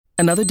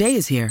Another day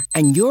is here,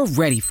 and you're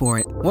ready for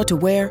it. What to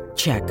wear?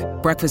 Check.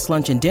 Breakfast,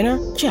 lunch, and dinner?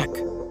 Check.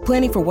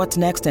 Planning for what's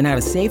next and how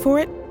to save for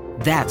it?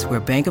 That's where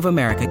Bank of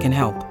America can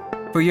help.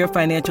 For your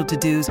financial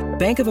to-dos,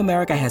 Bank of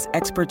America has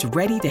experts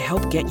ready to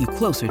help get you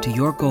closer to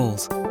your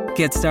goals.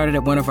 Get started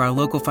at one of our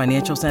local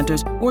financial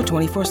centers or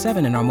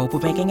 24/7 in our mobile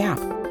banking app.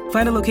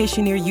 Find a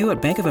location near you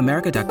at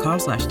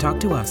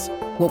bankofamerica.com/talktous.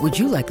 What would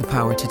you like the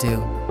power to do?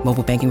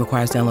 Mobile banking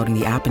requires downloading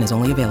the app and is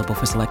only available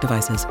for select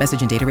devices.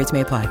 Message and data rates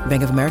may apply.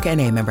 Bank of America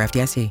N.A., member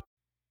FDIC.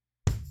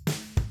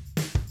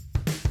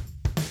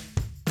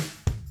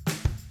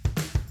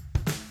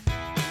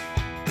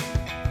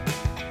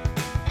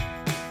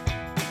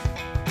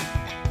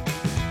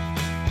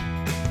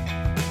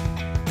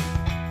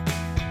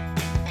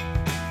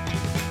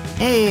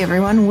 Hey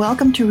everyone,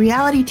 welcome to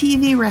Reality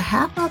TV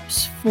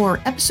Wrap-Ups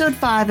for Episode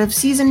 5 of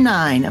Season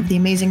 9 of The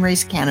Amazing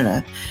Race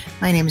Canada.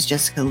 My name is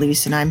Jessica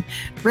Leese, and I'm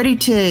ready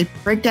to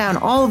break down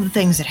all of the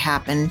things that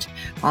happened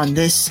on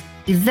this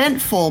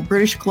eventful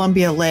British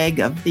Columbia leg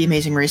of The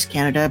Amazing Race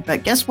Canada.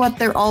 But guess what?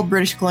 They're all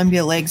British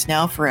Columbia legs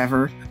now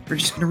forever. We're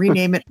just going to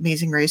rename it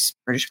Amazing Race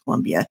British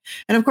Columbia.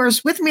 And of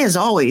course, with me as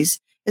always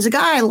is a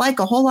guy I like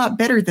a whole lot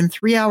better than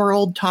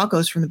 3-hour-old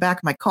tacos from the back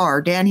of my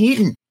car, Dan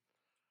Heaton.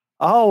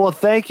 Oh, well,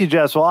 thank you,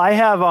 Jess. Well, I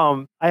have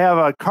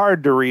a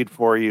card to read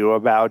for you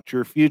about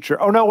your future.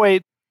 Oh, no,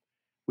 wait.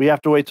 We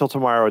have to wait till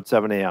tomorrow at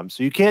 7 a.m.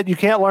 So you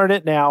can't learn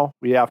it now.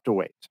 We have to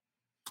wait.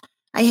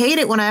 I hate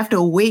it when I have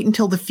to wait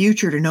until the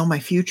future to know my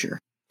future.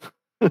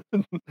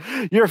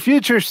 Your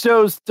future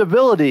shows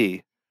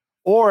stability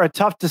or a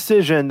tough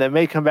decision that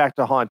may come back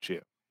to haunt you.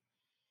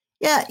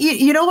 Yeah,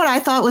 you know what I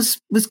thought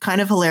was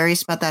kind of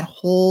hilarious about that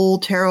whole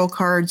tarot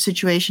card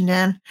situation,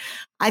 Dan?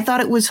 I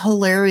thought it was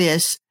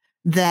hilarious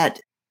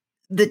that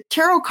the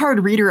tarot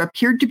card reader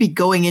appeared to be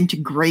going into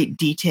great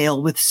detail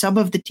with some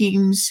of the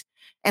teams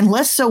and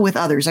less so with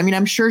others. I mean,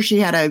 I'm sure she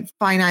had a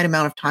finite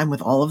amount of time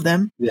with all of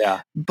them.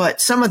 Yeah.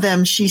 But some of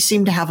them, she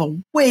seemed to have a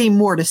way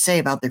more to say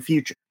about their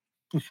future.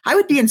 I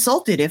would be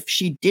insulted if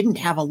she didn't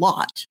have a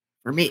lot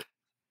for me.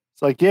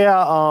 It's like, yeah,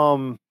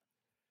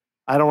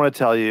 I don't want to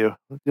tell you.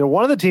 You know,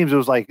 one of the teams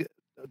was like,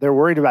 they're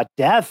worried about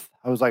death.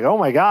 I was like, oh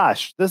my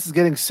gosh, this is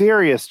getting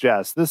serious,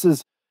 Jess.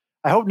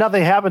 I hope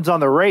nothing happens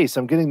on the race.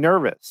 I'm getting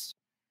nervous.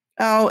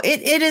 Oh,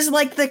 it is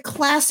like the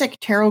classic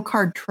tarot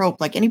card trope.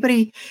 Like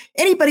anybody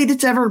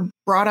that's ever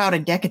brought out a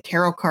deck of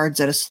tarot cards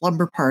at a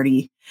slumber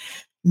party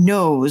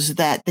knows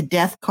that the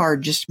death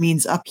card just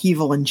means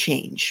upheaval and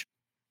change.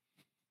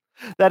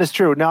 That is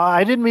true. Now,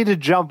 I didn't mean to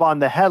jump on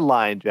the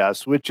headline,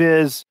 Jess, which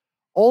is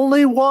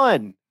only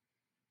one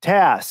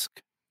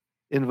task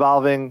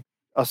involving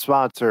a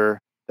sponsor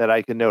that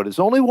I can notice.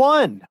 Only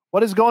one.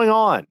 What is going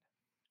on?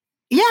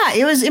 Yeah,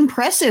 it was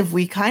impressive.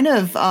 We kind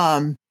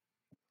of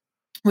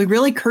we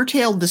really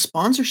curtailed the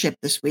sponsorship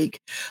this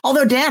week.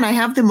 Although, Dan, I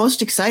have the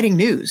most exciting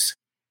news.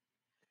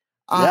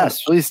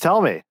 Yes, please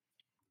tell me.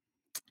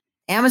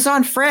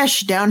 Amazon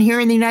Fresh down here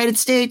in the United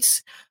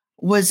States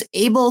was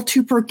able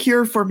to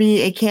procure for me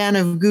a can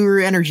of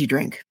Guru energy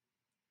drink.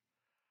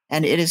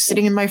 And it is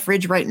sitting in my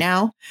fridge right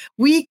now.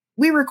 We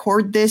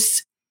record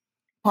this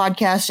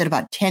podcast at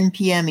about 10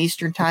 p.m.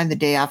 Eastern time, the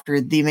day after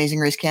The Amazing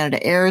Race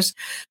Canada airs.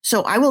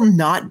 So I will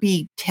not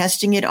be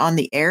testing it on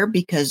the air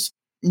because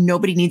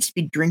nobody needs to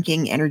be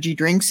drinking energy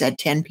drinks at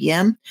 10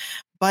 p.m.,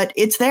 but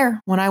it's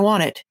there when I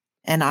want it,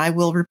 and I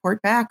will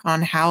report back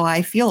on how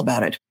I feel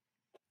about it.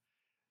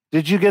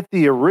 Did you get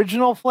the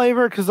original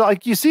flavor? Because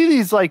like you see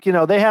these, like, you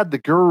know, they had the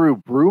Guru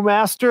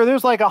Brewmaster.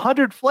 There's like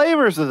 100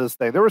 flavors of this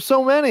thing. There were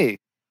so many.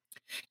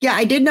 Yeah,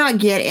 I did not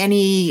get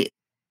any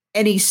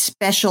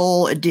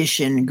special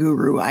edition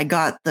Guru. I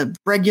got the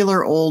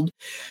regular old.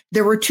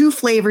 There were 2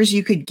 flavors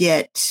you could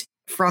get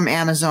from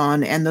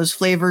Amazon, and those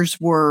flavors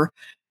were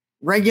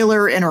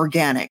regular and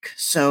organic.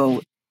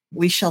 So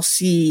we shall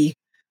see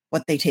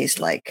what they taste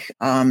like.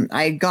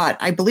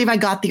 I believe I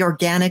got the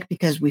organic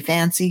because we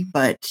fancy,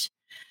 but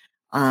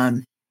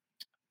I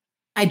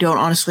don't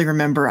honestly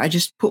remember. I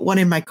just put one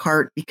in my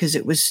cart because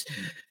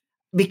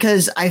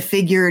I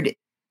figured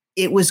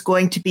it was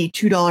going to be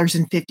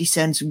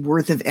 $2.50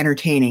 worth of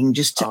entertaining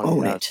just to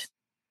own it.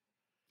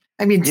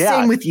 I mean,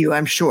 same with you,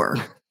 I'm sure.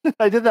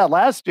 I did that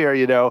last year,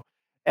 you know,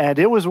 and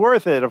it was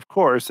worth it, of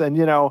course. And,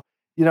 you know,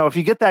 if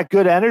you get that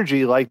good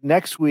energy, like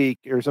next week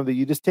or something,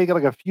 you just take it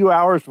like a few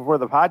hours before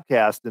the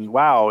podcast and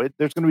wow,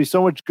 there's going to be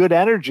so much good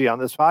energy on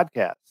this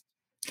podcast.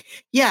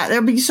 Yeah,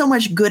 there'll be so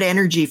much good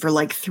energy for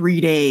like 3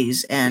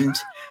 days. And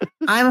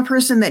I'm a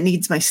person that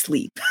needs my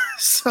sleep.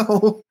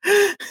 So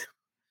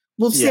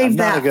we'll save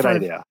that. Not a good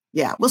idea.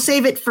 Yeah, we'll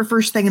save it for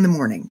first thing in the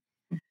morning.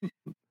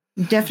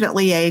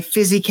 Definitely a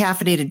fizzy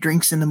caffeinated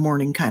drinks in the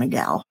morning kind of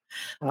gal.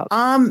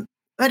 Wow.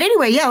 But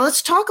anyway, yeah,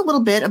 let's talk a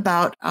little bit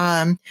about,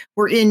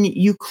 we're in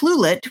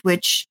Ucluelet,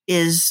 which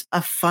is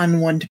a fun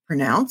one to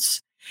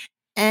pronounce.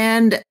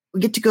 And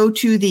we get to go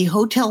to the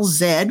Hotel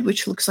Zed,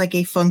 which looks like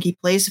a funky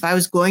place. If I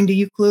was going to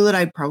Ucluelet,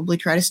 I'd probably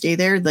try to stay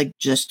there, like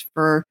just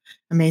for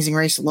Amazing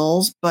Race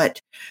lulz.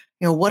 But,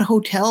 you know, what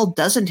hotel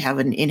doesn't have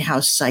an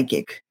in-house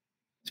psychic?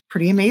 It's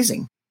pretty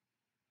amazing.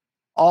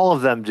 all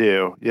of them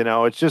do.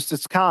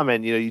 It's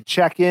common. You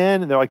check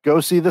in and they're like,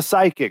 go see the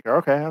psychic.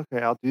 Okay,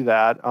 I'll do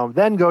that.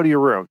 Then go to your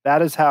room.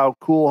 That is how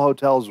cool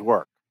hotels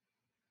work.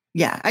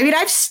 Yeah. I mean,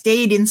 I've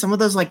stayed in some of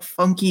those like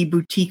funky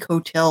boutique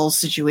hotel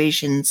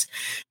situations.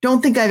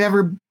 Don't think I've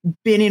ever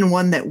been in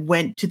one that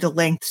went to the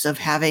lengths of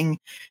having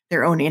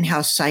their own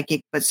in-house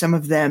psychic, but some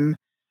of them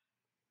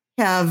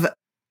have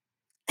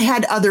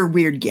had other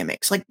weird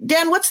gimmicks. Like,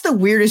 Dan, what's the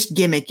weirdest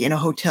gimmick in a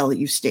hotel that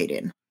you've stayed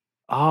in?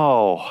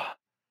 Oh,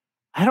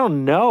 I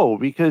don't know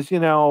because,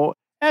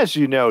 as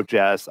you know,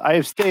 Jess, I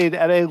have stayed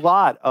at a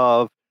lot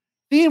of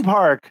theme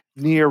park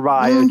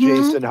nearby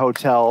adjacent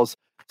hotels.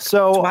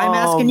 So that's why I'm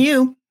asking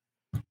you.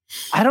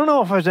 I don't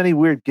know if there's any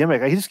weird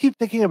gimmick. I just keep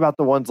thinking about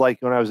the ones like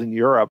when I was in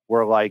Europe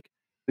where like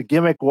the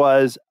gimmick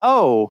was,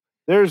 oh,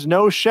 there's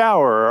no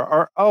shower,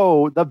 or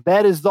oh, the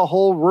bed is the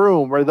whole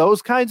room, or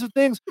those kinds of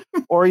things.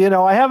 Or,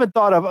 I haven't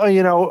thought of,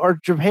 or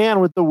Japan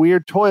with the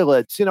weird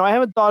toilets. I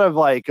haven't thought of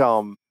like,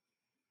 I'm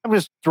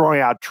just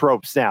throwing out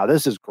tropes now.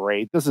 This is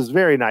great. This is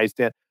very nice,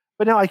 Dan.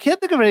 But now I can't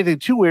think of anything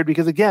too weird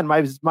because again,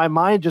 my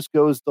mind just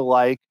goes to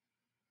like,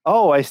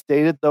 oh, I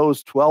stayed at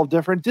those 12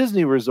 different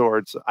Disney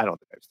resorts. I don't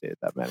think I've stayed at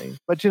that many,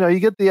 but you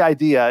get the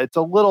idea. It's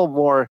a little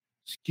more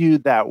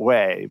skewed that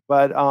way.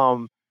 But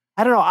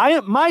I don't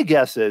know. My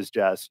guess is,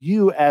 Jess,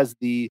 you as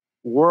the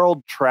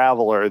world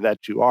traveler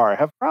that you are,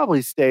 have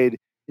probably stayed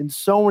in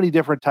so many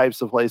different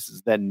types of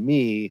places than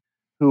me,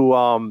 who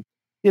I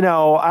don't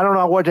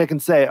know what I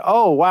can say.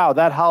 Oh, wow,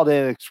 that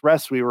Holiday Inn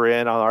Express we were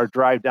in on our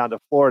drive down to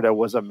Florida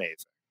was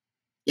amazing.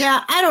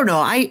 Yeah, I don't know.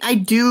 I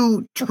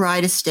do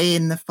try to stay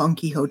in the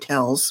funky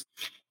hotels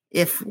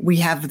if we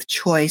have the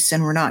choice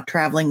and we're not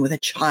traveling with a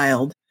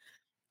child.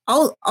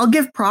 I'll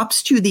give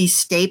props to the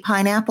Stay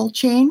Pineapple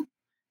chain.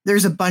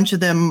 There's a bunch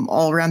of them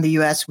all around the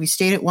US. We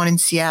stayed at one in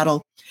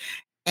Seattle,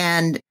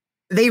 and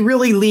they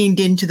really leaned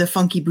into the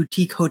funky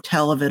boutique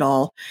hotel of it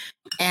all.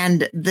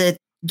 And the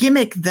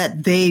gimmick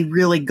that they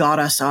really got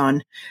us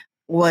on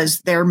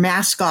was their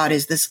mascot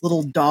is this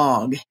little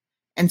dog.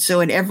 And so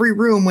in every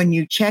room, when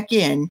you check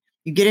in,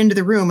 you get into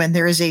the room and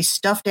there is a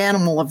stuffed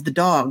animal of the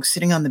dog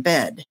sitting on the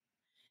bed.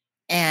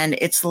 And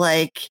it's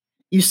like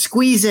you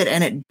squeeze it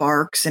and it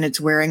barks, and it's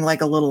wearing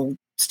like a little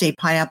Stay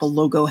Pineapple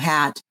logo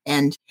hat.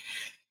 And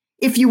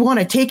if you want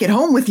to take it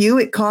home with you,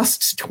 it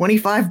costs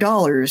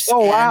 $25.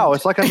 Oh, wow.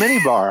 It's like a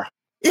mini bar.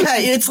 Yeah,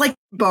 it's like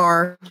a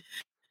bar.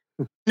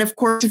 And of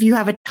course, if you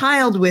have a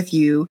child with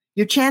you,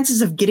 your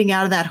chances of getting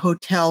out of that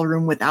hotel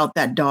room without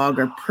that dog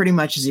are pretty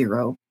much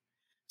zero.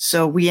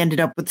 So we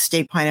ended up with the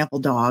Stay Pineapple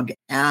dog.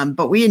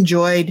 But we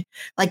enjoyed,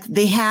 like,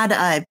 they had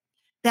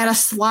a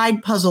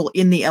slide puzzle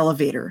in the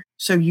elevator.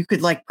 So you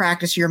could like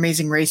practice your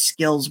Amazing Race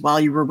skills while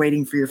you were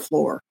waiting for your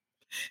floor.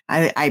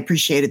 I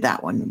appreciated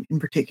that one in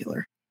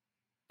particular.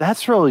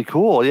 That's really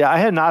cool. Yeah, I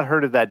had not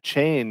heard of that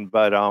chain,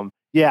 but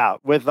yeah,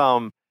 with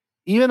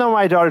even though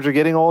my daughters are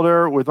getting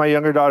older, with my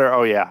younger daughter,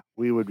 oh yeah,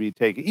 we would be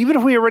taking, even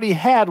if we already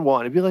had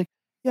one, it'd be like,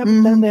 yeah,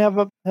 but then they have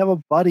a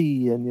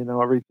buddy and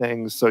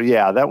everything. So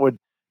yeah,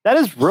 that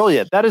is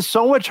brilliant. That is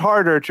so much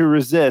harder to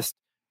resist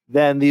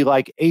than the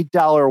like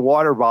 $8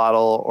 water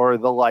bottle or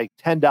the like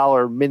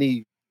 $10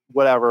 mini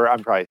whatever.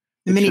 I'm probably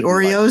the mini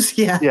Oreos,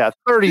 like, yeah,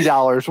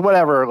 $30,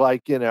 whatever.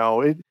 Like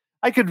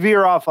I could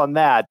veer off on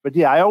that, but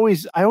yeah, I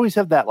always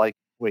have that like,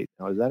 wait,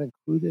 no, is that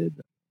included?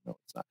 No,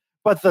 it's not.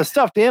 But the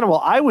stuffed animal,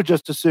 I would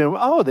just assume,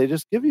 oh, they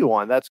just give you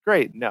one. That's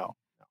great. No.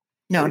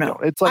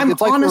 It's like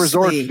honestly, the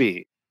resort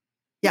fee.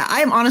 Yeah,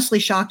 I am honestly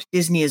shocked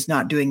Disney is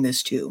not doing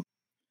this too.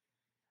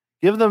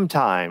 Give them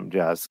time,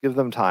 Jess. Give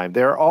them time.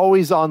 They're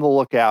always on the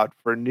lookout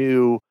for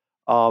new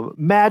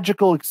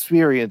magical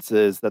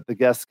experiences that the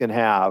guests can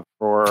have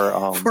for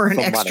an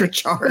extra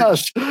charge.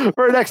 Yes,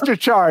 for an extra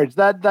charge.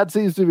 That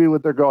seems to be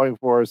what they're going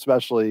for,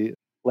 especially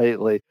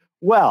lately.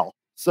 Well,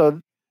 so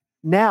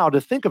now to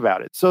think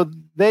about it. So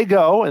they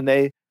go and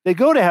they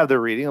go to have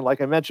their reading, and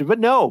like I mentioned, but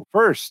no,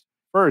 first,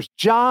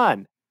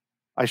 John.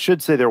 I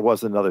should say there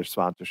was another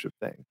sponsorship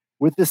thing.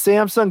 With the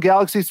Samsung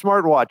Galaxy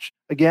smartwatch.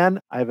 Again,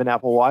 I have an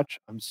Apple Watch.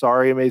 I'm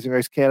sorry, Amazing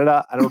Race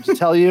Canada. I don't know what to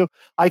tell you.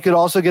 I could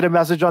also get a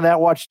message on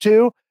that watch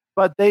too.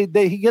 But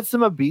he gets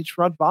them a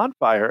beachfront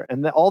bonfire,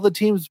 and all the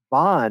teams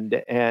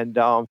bond. And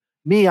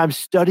I'm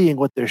studying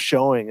what they're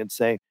showing and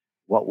saying,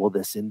 what will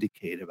this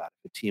indicate about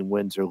if a team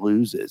wins or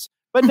loses?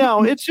 But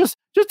no, it's just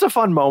a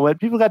fun moment.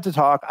 People got to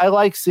talk. I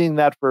like seeing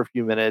that for a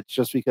few minutes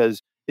just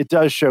because it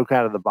does show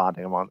kind of the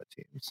bonding among the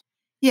teams.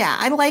 Yeah,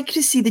 I like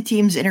to see the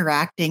teams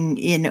interacting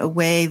in a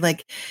way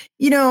like,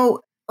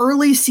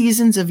 early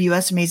seasons of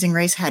US Amazing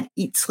Race had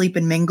Eat, Sleep,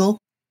 and Mingle.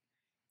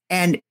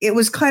 And it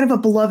was kind of a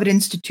beloved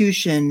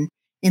institution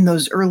in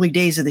those early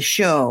days of the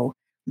show.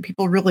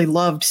 People really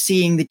loved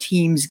seeing the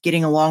teams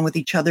getting along with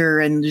each other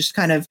and just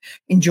kind of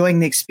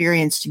enjoying the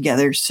experience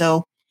together.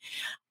 So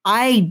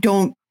I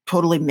don't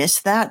totally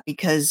miss that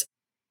because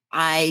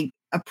I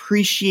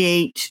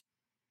appreciate,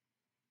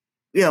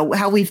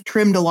 how we've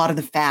trimmed a lot of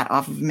the fat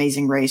off of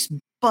Amazing Race.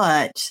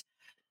 But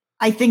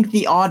I think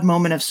the odd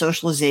moment of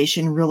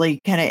socialization really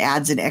kind of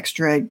adds an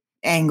extra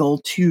angle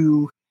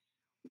to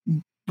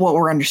what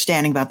we're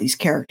understanding about these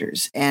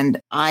characters. And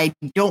I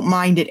don't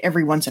mind it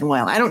every once in a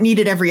while. I don't need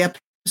it every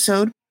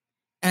episode.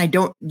 And I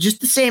don't,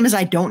 just the same as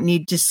I don't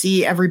need to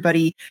see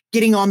everybody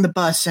getting on the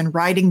bus and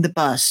riding the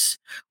bus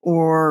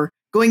or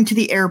going to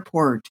the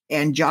airport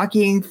and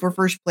jockeying for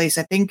first place.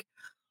 I think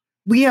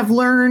we have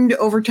learned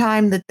over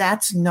time that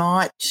that's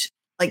not,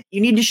 like, you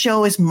need to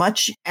show as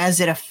much as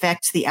it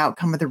affects the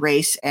outcome of the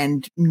race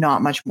and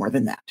not much more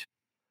than that.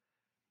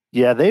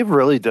 Yeah, they've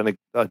really done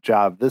a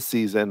job this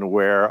season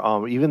where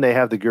even they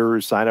have the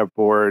Guru sign up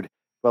board,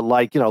 but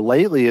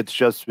lately it's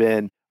just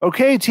been,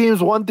 okay,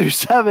 teams 1 through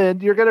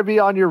 7, you're going to be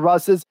on your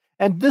buses.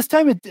 And this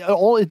time it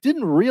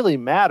didn't really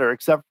matter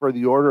except for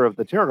the order of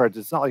the tarot cards.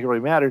 It's not like it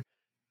really mattered.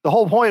 The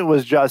whole point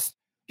was just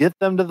get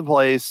them to the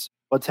place.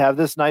 Let's have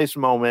this nice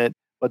moment.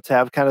 Let's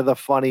have kind of the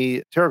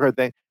funny tarot card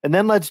thing. And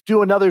then let's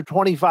do another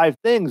 25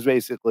 things,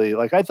 basically.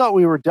 Like, I thought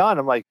we were done.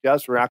 I'm like,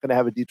 yes, we're not going to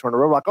have a detour and a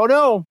roadblock. Oh,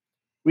 no.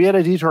 We had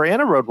a detour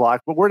and a roadblock,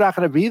 but we're not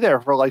going to be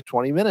there for like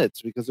 20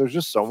 minutes because there's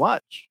just so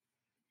much.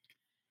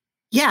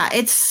 Yeah,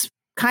 it's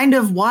kind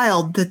of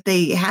wild that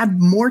they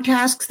had more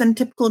tasks than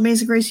typical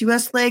Amazing Race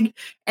US leg,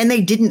 and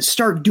they didn't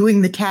start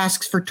doing the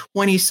tasks for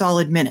 20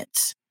 solid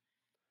minutes.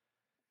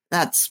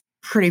 That's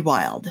pretty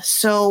wild.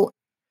 So,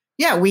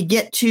 yeah, we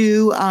get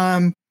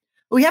to,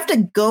 we have to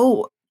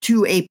go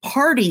to a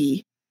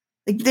party.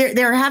 Like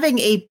they're having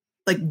a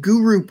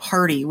guru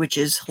party, which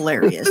is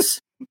hilarious.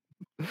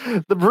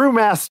 The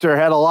brewmaster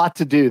had a lot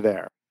to do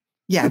there.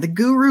 Yeah, the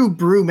guru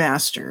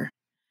brewmaster.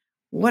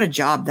 What a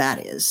job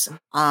that is.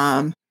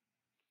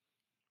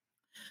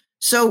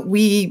 So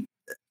I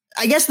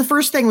guess the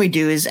first thing we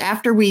do is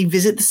after we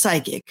visit the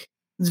psychic,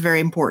 it's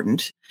very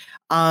important.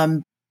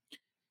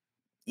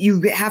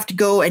 You have to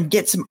go and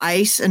get some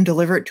ice and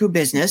deliver it to a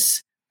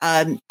business.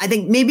 I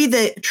think maybe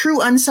the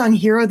true unsung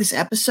hero of this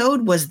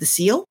episode was the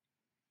seal.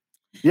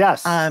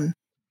 Yes.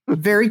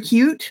 Very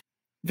cute,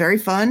 very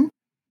fun.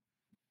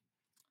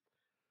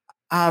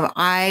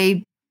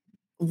 I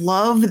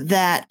love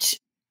that.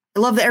 I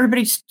love that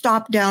everybody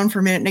stopped down for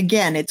a minute. And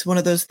again, it's one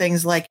of those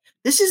things like,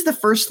 this is the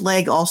first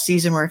leg all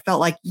season where I felt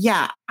like,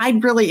 yeah,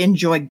 I'd really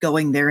enjoy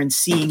going there and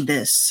seeing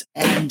this.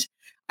 And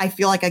I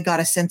feel like I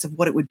got a sense of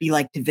what it would be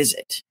like to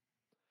visit.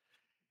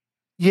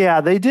 Yeah,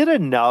 they did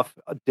enough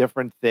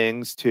different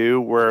things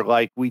too, where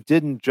like we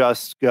didn't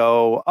just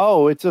go,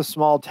 oh, it's a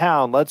small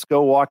town, let's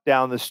go walk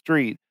down the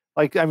street.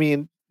 Like, I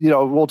mean,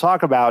 we'll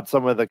talk about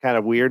some of the kind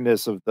of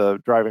weirdness of the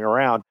driving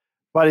around,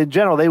 but in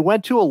general, they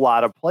went to a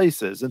lot of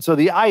places. And so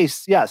the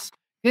ice, yes,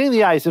 getting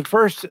the ice at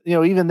first,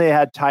 even they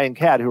had Ty and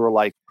Kat who were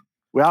like,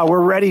 well,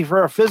 we're ready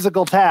for a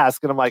physical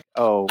task. And I'm like,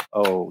 oh,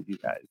 you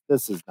guys,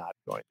 this is not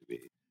going to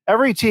be.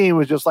 Every team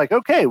was just like,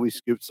 okay, we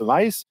scooped some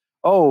ice.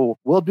 Oh,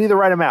 will it be the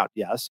right amount?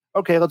 Yes.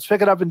 Okay, let's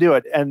pick it up and do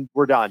it. And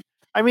we're done.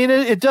 I mean,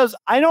 it does.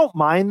 I don't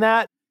mind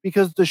that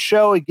because the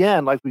show,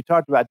 again, like we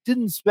talked about,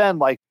 didn't spend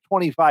like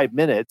 25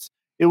 minutes.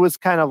 It was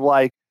kind of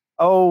like,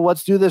 oh,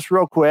 let's do this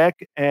real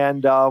quick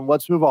and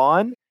let's move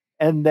on.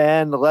 And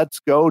then let's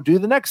go do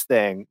the next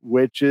thing,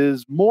 which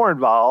is more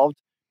involved,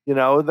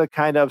 the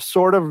kind of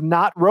sort of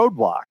not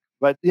roadblock.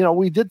 But,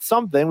 we did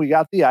something. We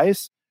got the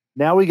ice.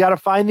 Now we got to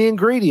find the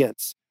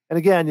ingredients. And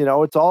again,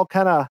 it's all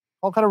kind of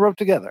roped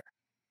together.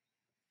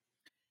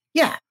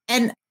 Yeah.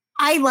 And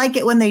I like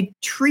it when they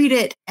treat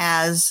it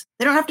as,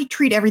 they don't have to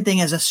treat everything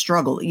as a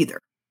struggle either.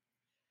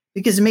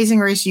 Because Amazing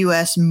Race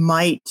US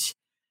might,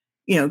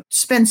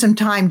 spend some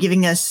time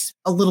giving us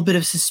a little bit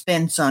of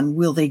suspense on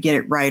will they get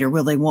it right or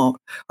will they won't,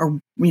 or,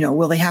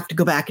 will they have to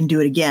go back and do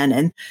it again?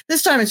 And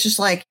this time it's just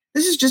like,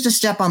 this is just a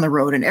step on the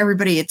road and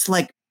everybody, it's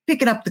like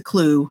picking up the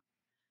clue,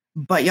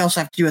 but you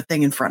also have to do a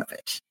thing in front of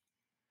it.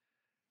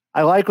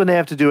 I like when they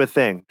have to do a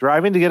thing.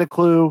 Driving to get a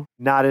clue,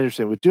 not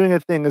interesting. With doing a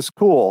thing is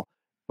cool.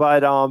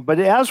 But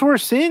as we're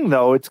seeing,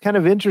 though, it's kind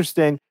of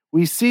interesting.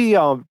 We see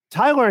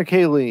Tyler and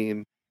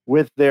Kayleen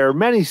with their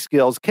many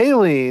skills.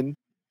 Kayleen,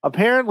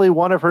 apparently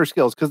one of her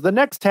skills, because the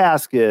next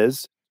task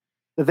is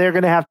that they're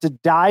going to have to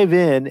dive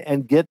in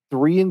and get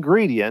 3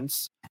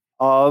 ingredients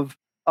of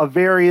a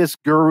various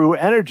guru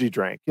energy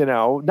drink.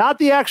 Not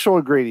the actual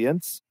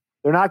ingredients.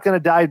 They're not going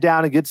to dive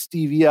down and get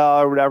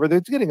stevia or whatever.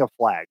 They're getting a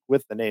flag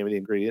with the name of the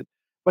ingredient.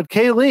 But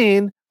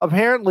Kayleen,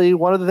 apparently,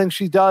 one of the things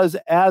she does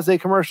as a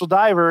commercial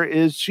diver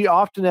is she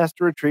often has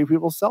to retrieve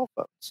people's cell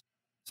phones.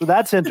 So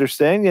that's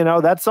interesting.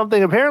 That's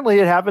something, apparently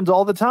it happens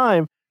all the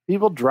time.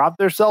 People drop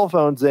their cell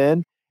phones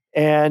in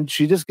and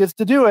she just gets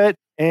to do it.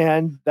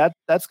 And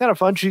that's kind of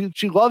fun.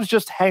 She loves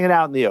just hanging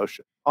out in the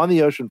ocean, on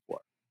the ocean floor.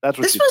 That's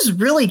what this was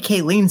really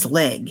Kayleen's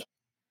leg.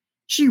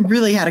 She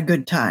really had a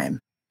good time.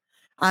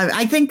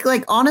 I think,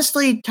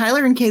 honestly,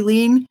 Tyler and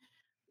Kayleen,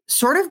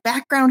 sort of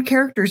background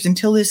characters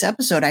until this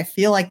episode. I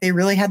feel like they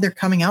really had their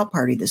coming out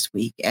party this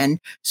week, and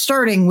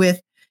starting with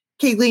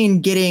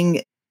Kayleen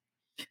getting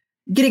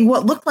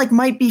what looked like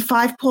might be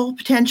 5-pole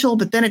potential,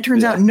 but then it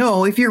turns out,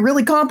 no, if you're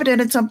really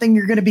competent at something,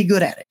 you're going to be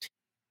good at it.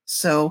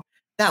 So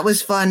that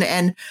was fun.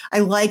 And I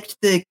liked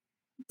the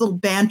little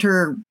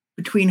banter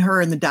between her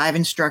and the dive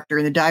instructor,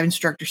 and the dive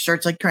instructor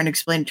starts trying to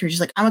explain it to her.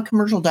 She's like, I'm a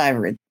commercial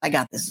diver. I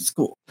got this. It's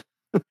cool.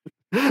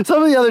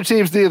 Some of the other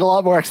teams need a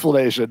lot more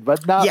explanation,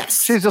 but not.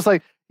 Yes. She's just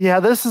like, yeah,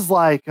 this is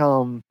like,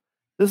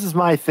 this is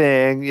my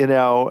thing,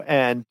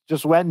 and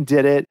just went and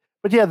did it.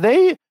 But yeah,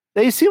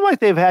 they seem like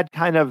they've had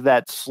kind of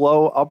that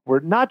slow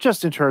upward, not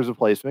just in terms of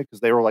placement,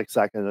 because they were like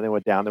second and they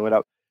went down, they went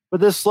up,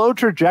 but this slow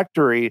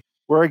trajectory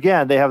where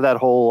again, they have that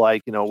whole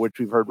like, which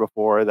we've heard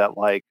before that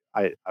like,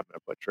 I'm going to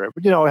butcher it,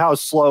 but how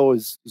slow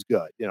is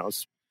good,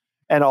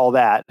 and all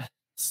that.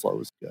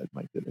 Slow is good,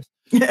 my goodness.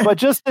 But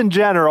just in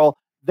general,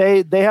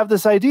 they have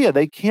this idea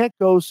they can't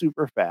go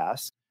super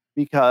fast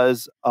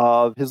because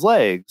of his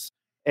legs.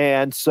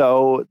 And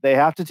so they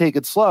have to take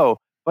it slow.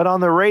 But on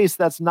the race,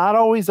 that's not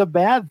always a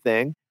bad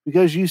thing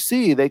because you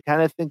see they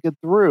kind of think it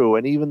through.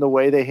 And even the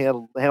way they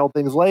handle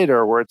things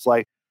later, where it's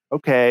like,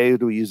 okay,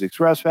 do we use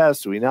express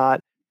pass? Do we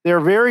not? They're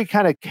very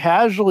kind of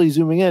casually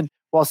zooming in,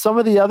 while some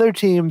of the other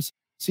teams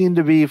seem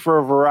to be, for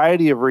a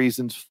variety of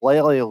reasons,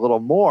 flailing a little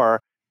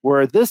more,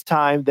 where this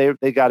time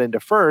they got into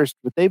first,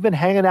 but they've been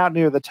hanging out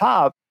near the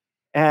top.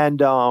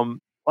 And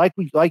like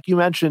you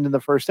mentioned in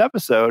the first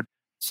episode,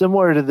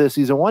 similar to the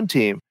season 1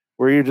 team,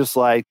 where you're just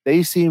like,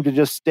 they seem to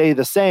just stay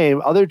the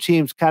same. Other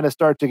teams kind of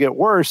start to get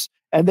worse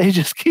and they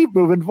just keep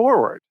moving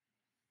forward.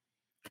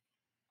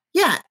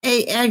 Yeah,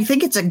 I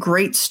think it's a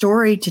great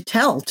story to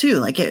tell too.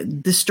 Like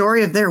the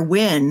story of their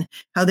win,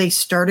 how they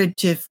started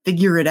to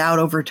figure it out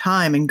over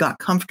time and got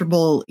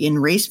comfortable in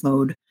race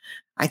mode,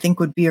 I think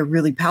would be a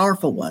really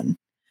powerful one.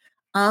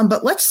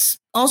 But let's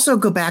also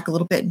go back a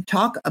little bit and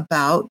talk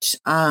about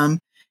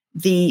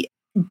the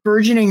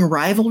burgeoning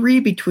rivalry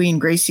between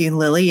Gracie and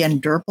Lily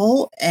and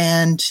Durple.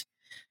 And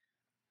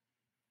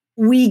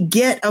we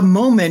get a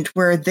moment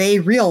where they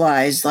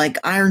realize, like,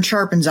 iron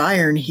sharpens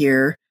iron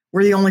here.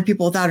 We're the only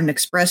people without an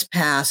express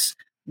pass.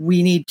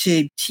 We need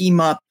to team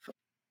up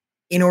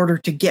in order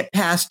to get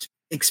past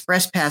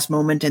express pass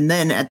moment. And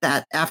then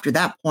after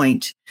that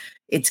point,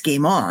 it's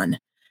game on.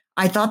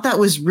 I thought that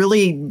was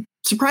really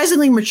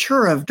surprisingly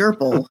mature of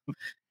Durple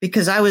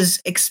because I was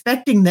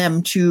expecting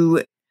them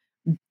to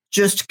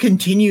just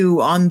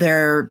continue on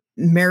their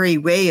merry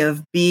way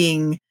of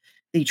being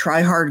the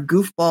try-hard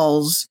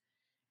goofballs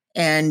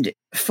and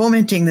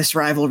fomenting this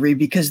rivalry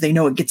because they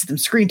know it gets them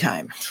screen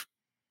time.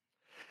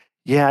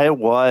 Yeah, it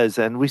was.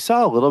 And we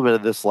saw a little bit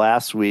of this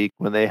last week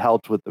when they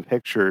helped with the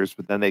pictures,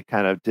 but then they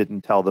kind of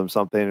didn't tell them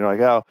something. And you're like,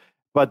 oh,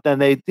 but then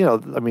they,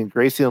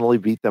 Gracie and Lily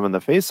beat them in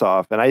the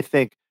face-off. And I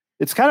think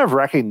it's kind of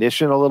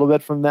recognition a little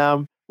bit from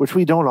them, which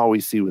we don't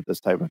always see with this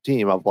type of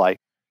team of like,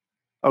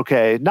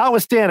 okay,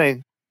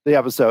 notwithstanding the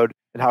episode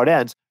and how it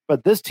ends,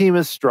 but this team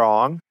is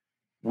strong.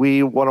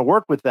 We want to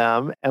work with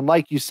them. And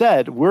like you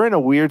said, we're in a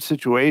weird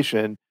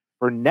situation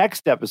for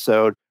next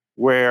episode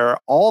where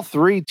all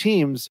 3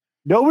 teams,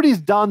 nobody's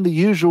done the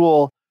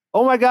usual,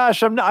 oh my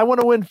gosh, I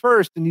want to win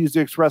first and use the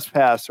express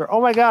pass, or oh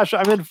my gosh,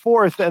 I'm in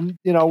fourth and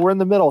we're in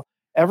the middle.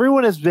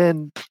 Everyone has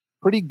been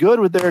pretty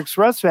good with their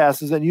express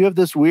passes, and you have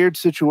this weird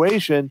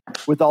situation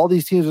with all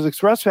these teams with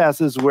express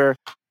passes where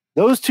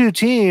those 2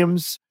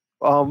 teams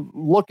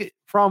look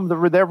from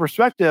their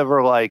perspective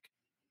are like,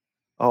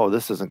 oh,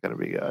 this isn't going to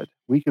be good.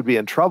 We could be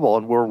in trouble.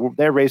 And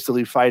they're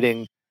basically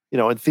fighting,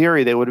 in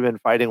theory, they would have been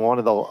fighting one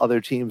of the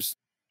other teams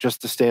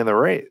just to stay in the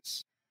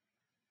race.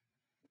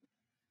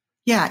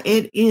 Yeah,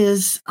 it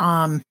is.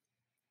 I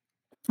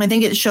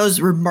think it shows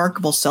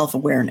remarkable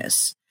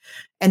self-awareness.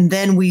 And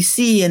then we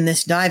see in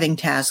this diving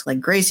task, like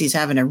Gracie's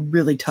having a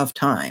really tough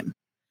time.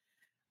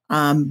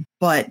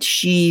 But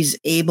she's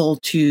able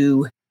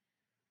to,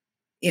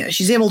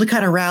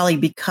 kind of rally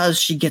because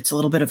she gets a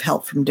little bit of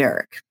help from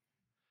Derek.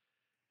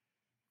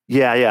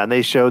 Yeah, and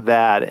they showed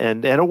that,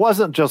 and it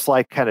wasn't just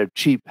like kind of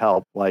cheap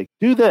help, like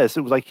do this.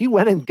 It was like he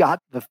went and got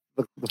the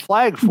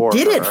flag for her.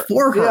 Did it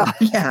for her,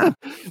 yeah.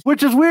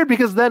 Which is weird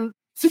because then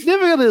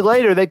significantly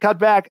later they cut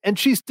back and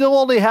she still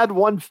only had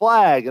 1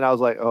 flag, and I was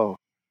like, oh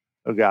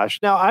gosh.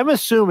 Now I'm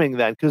assuming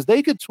then because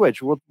they could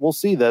switch. We'll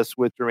see this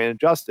with Jermaine and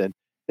Justin.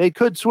 They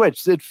could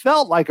switch. It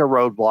felt like a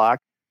roadblock,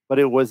 but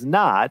it was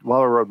not.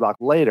 Well, a roadblock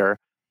later,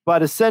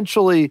 but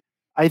essentially,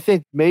 I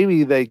think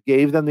maybe they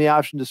gave them the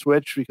option to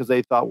switch because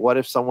they thought, what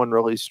if someone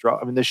really struck?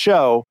 I mean, the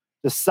show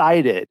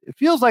decided, it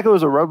feels like it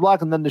was a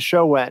roadblock, and then the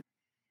show went,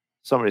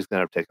 somebody's going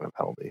to have taken a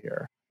penalty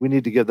here. We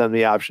need to give them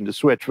the option to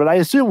switch. But I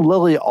assume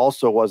Lily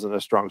also wasn't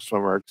a strong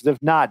swimmer, because if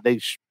not, they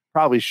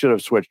probably should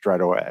have switched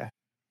right away.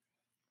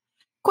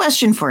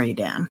 Question for you,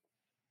 Dan.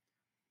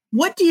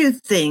 What do you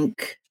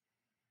think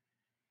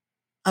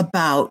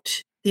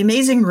about the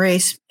Amazing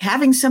Race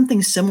having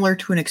something similar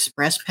to an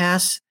express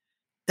pass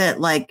that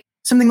like,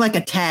 something like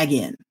a tag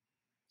in?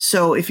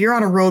 So if you're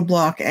on a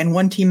roadblock and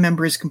one team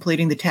member is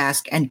completing the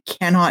task and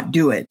cannot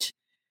do it,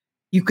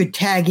 you could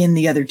tag in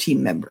the other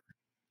team member.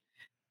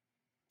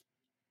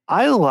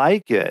 I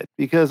like it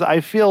because I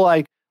feel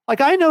like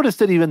I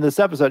noticed it even this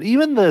episode,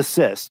 even the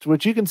assist,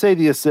 which you can say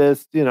the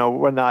assist,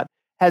 whatnot,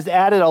 has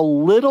added a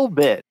little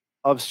bit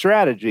of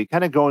strategy,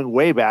 kind of going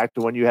way back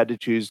to when you had to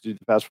choose to do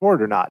the fast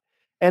forward or not.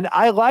 And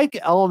I like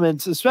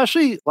elements,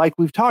 especially like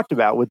we've talked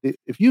about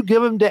if you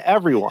give them to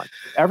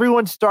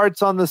everyone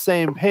starts on the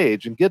same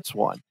page and gets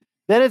one.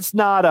 Then it's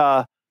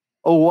not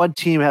oh, one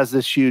team has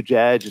this huge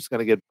edge, it's going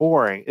to get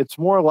boring. It's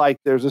more like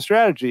there's a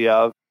strategy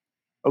of,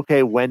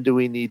 okay, when do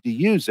we need to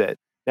use it?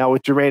 Now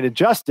with Jermaine and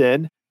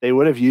Justin, they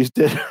would have used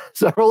it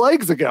several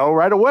legs ago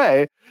right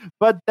away.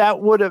 But that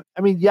would have,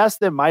 I mean, yes,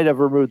 they might have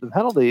removed the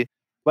penalty.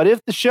 But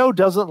if the show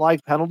doesn't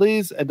like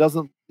penalties and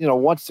doesn't,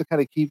 wants to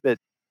kind of keep it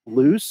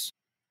loose,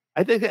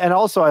 I think, and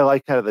also I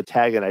like kind of the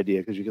tag-in idea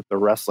because you get the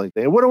wrestling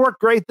thing. It would have worked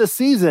great this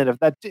season if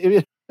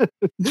they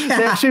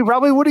actually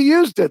probably would have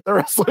used it. The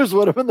wrestlers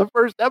would have in the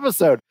first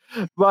episode.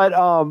 But,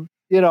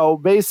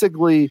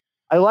 basically,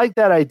 I like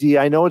that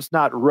idea. I know it's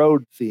not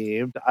road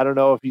themed. I don't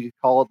know if you could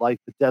call it like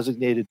the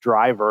designated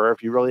driver.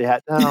 If you really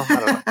had, no, I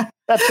don't know.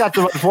 That's got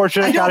some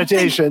unfortunate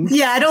connotation.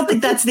 I don't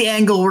think that's the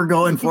angle we're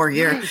going for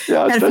here.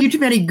 Had a few too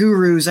many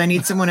gurus. I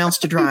need someone else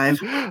to drive.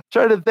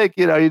 Trying to think,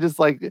 you just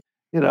like,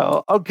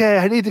 okay,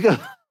 I need to go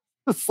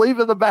sleep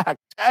in the back,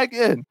 tag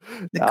in.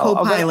 The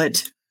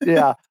co-pilot.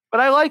 Yeah.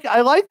 But I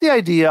like the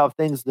idea of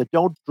things that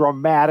don't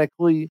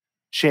dramatically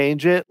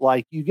change it.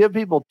 Like you give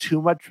people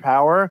too much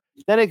power,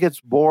 then it gets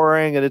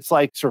boring and it's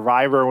like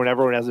Survivor when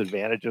everyone has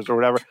advantages or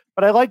whatever.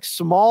 But I like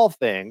small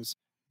things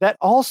that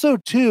also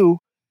too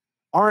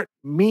aren't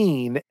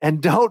mean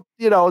and don't,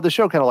 the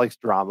show kind of likes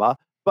drama,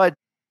 but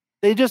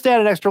they just add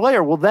an extra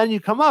layer. Well, then you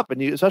come up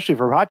and you, especially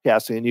for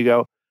podcasting, and you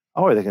go,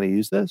 oh, are they going to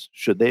use this?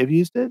 Should they have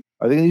used it?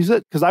 Are they going to use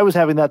it? Because I was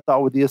having that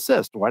thought with the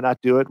assist. Why not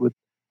do it with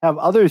have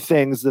other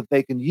things that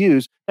they can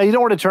use? Now, you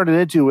don't want to turn it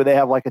into where they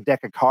have like a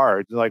deck of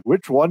cards. Like,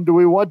 which one do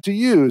we want to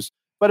use?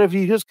 But if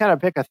you just kind of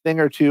pick a thing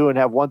or two and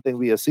have one thing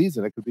be a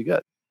season, it could be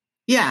good.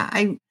 Yeah.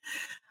 I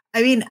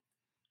mean,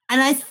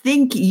 and I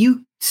think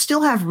you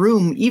still have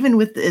room, even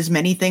with as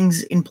many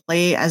things in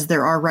play as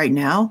there are right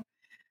now.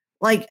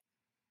 Like,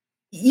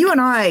 you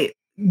and I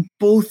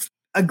both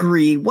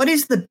agree. What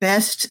is the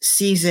best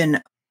season?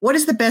 What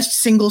is the best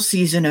single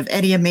season of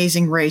any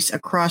Amazing Race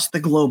across the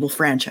global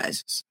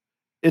franchises?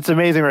 It's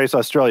Amazing Race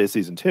Australia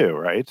season 2,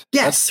 right?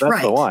 Yes, that's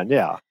right. the one.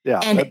 Yeah.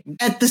 And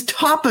at the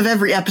top of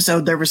every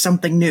episode, there was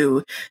something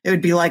new. It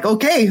would be like,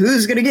 okay,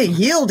 who's going to get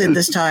yielded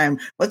this time?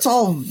 Let's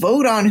all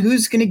vote on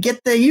who's going to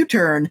get the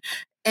U-turn.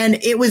 And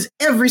it was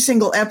every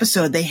single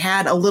episode. They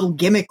had a little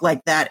gimmick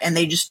like that. And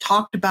they just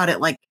talked about it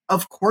like,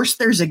 of course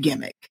there's a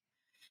gimmick.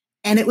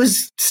 And it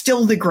was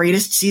still the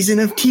greatest season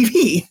of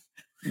TV.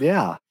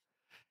 Yeah.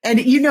 And,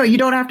 you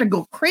don't have to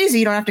go crazy.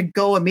 You don't have to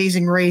go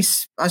Amazing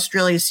Race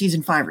Australia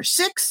season 5 or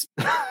 6.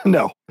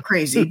 No.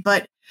 Crazy.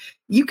 But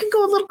you can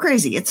go a little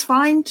crazy. It's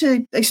fine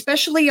to,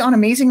 especially on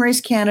Amazing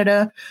Race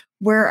Canada,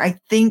 where I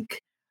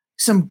think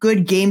some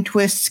good game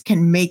twists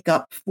can make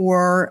up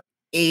for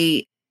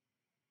a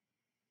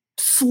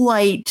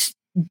slight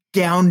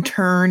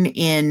downturn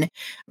in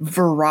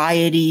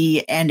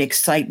variety and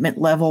excitement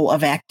level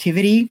of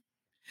activity.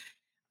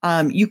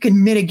 You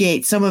can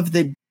mitigate some of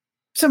the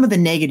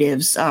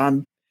negatives,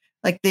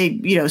 like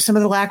some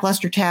of the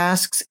lackluster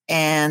tasks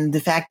and the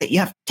fact that you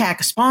have to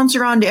tack a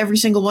sponsor onto every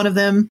single one of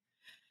them.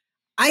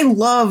 I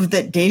love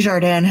that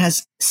Desjardins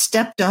has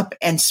stepped up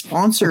and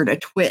sponsored a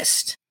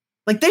twist.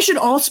 Like, they should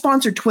all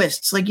sponsor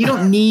twists. Like, you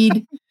don't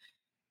need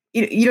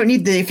you don't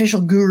need the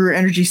official Guru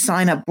Energy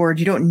sign-up board.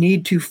 You don't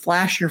need to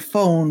flash your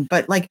phone,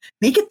 but like,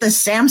 make it the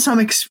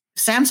Samsung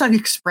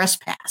Express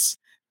Pass.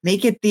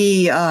 Make it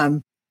the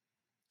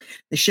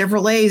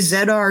Chevrolet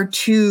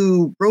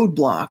ZR2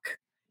 Roadblock.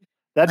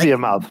 That'd be a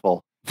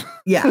mouthful.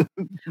 Yeah.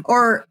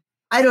 Or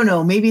I don't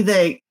know, maybe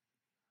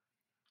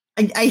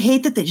I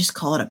hate that they just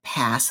call it a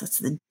pass. That's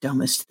the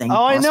dumbest thing. Oh,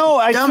 possible.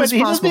 I know. He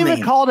doesn't even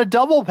name. call it a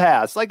double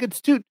pass. Like,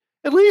 it's too,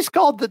 at least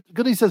called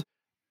because he says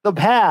the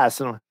pass.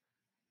 And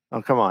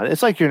oh, come on.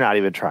 It's like you're not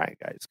even trying,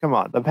 guys. Come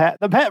on. The pass,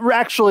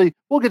 actually,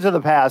 we'll get to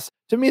the pass.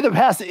 To me, the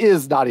pass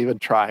is not even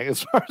trying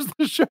as far as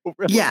the show.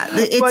 Really. Yeah.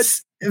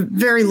 It's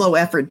very low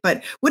effort,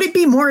 but would it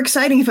be more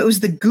exciting if it was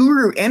the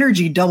Guru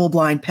Energy double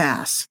blind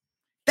pass?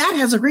 That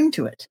has a ring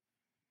to it.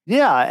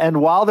 Yeah,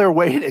 and while they're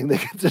waiting, they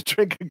get to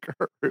drink a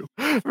Guru.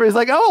 Where he's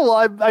like, oh,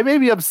 well, I may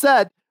be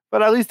upset,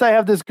 but at least I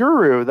have this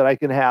Guru that I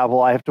can have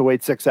while I have to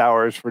wait 6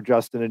 hours for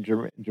Justin and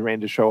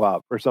Jermaine to show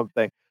up or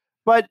something.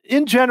 But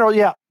in general,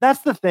 yeah,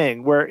 that's the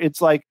thing where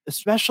it's like,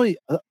 especially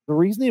the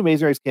reason the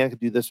Amazing Race can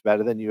do this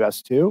better than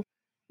US 2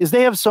 is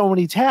they have so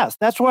many tasks.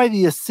 That's why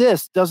the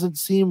assist doesn't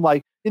seem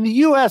like, in the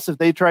US, if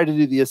they try to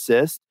do the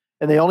assist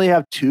and they only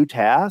have 2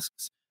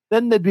 tasks,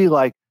 then they'd be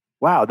like,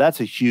 wow, that's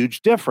a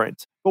huge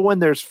difference. But when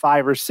there's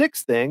 5 or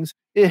 6 things,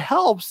 it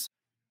helps.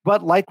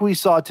 But like we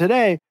saw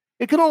today,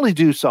 it can only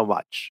do so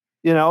much,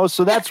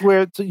 So that's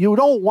where you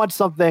don't want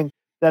something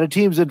that a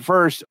team's in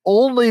first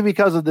only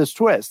because of this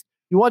twist.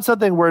 You want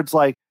something where it's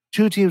like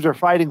 2 teams are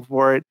fighting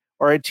for it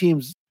or a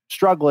team's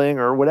struggling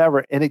or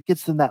whatever, and it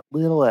gets them that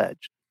little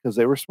edge because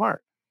they were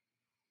smart.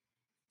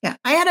 Yeah,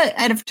 I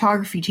had a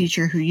photography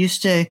teacher who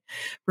used to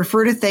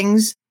refer to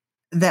things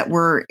that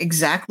were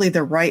exactly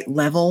the right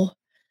level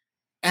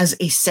as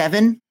a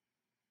 7,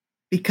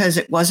 because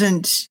it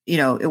wasn't,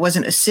 it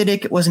wasn't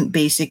acidic, it wasn't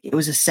basic, it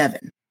was a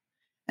 7.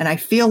 And I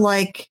feel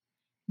like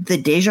the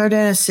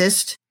Desjardins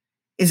assist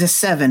is a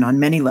 7 on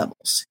many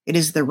levels. It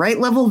is the right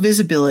level of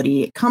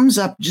visibility. It comes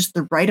up just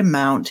the right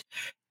amount.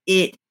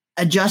 It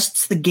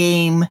adjusts the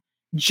game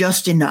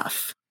just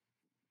enough.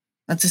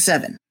 That's a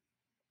 7.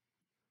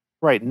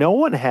 Right. No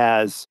one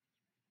has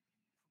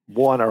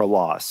won or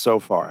lost so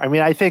far. I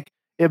mean, I think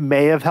it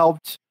may have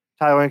helped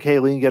Tyler and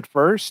Kayleen get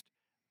first,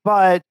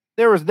 but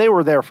they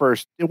were there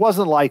first. It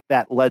wasn't like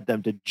that led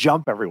them to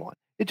jump everyone.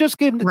 It just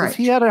gave him because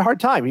he had a hard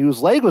time.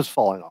 His leg was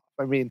falling off.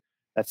 I mean,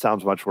 that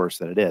sounds much worse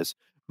than it is.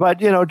 But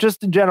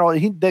just in general,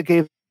 that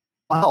gave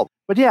help.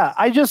 But yeah,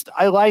 I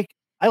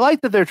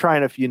like that they're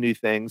trying a few new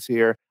things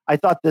here. I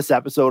thought this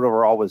episode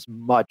overall was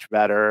much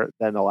better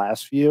than the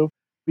last few.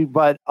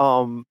 But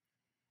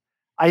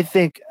I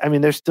think,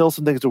 there's still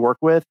some things to work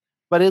with,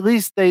 but at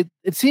least it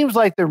seems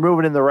like they're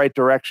moving in the right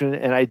direction.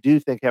 And I do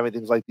think having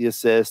things like the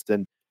assist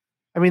and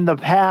the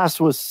pass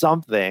was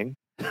something.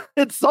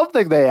 It's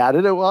something they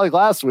added it like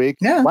last week.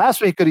 Yeah.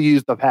 Last week could have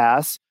used the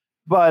pass,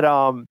 but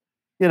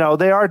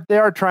they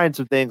are trying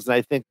some things, and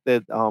I think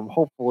that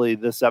hopefully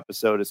this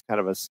episode is kind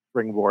of a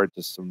springboard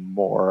to some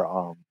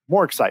more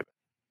excitement.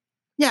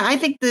 Yeah, I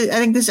think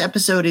this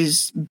episode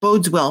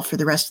bodes well for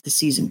the rest of the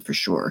season for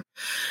sure.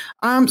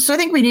 So I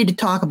think we need to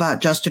talk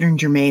about Justin and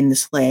Jermaine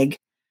this leg.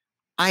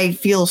 I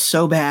feel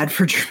so bad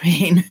for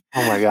Jermaine.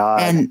 Oh my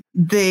God. And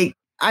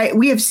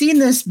we have seen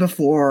this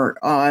before,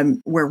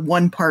 where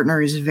one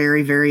partner is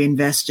very, very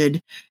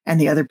invested and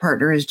the other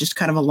partner is just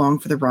kind of along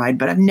for the ride,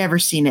 but I've never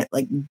seen it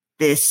like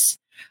this.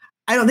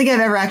 I don't think I've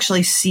ever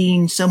actually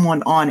seen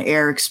someone on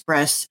air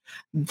express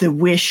the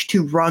wish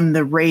to run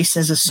the race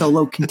as a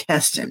solo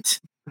contestant.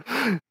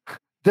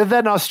 Did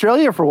that in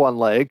Australia for one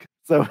leg.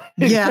 So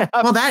yeah,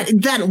 well,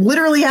 that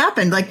literally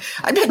happened. Like,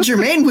 I bet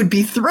Jermaine would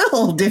be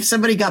thrilled if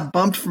somebody got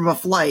bumped from a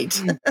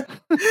flight.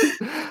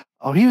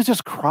 Oh, he was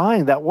just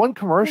crying. That one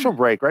commercial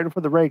break right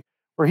before the break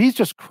where he's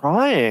just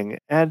crying.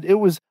 And it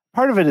was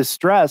part of it is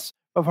stress,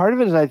 but part of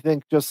it is, I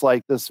think, just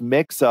like this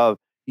mix of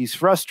he's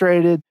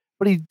frustrated,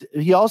 but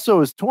he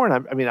also is torn.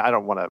 I mean, I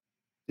don't want to,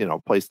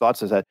 place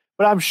thoughts in his head,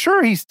 but I'm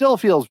sure he still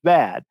feels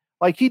bad.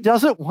 Like he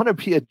doesn't want to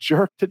be a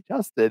jerk to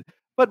Justin.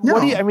 But no.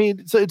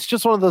 So it's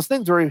just one of those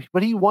things where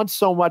he wants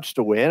so much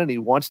to win and he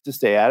wants to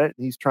stay at it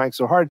and he's trying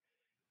so hard.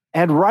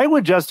 And right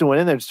when Justin went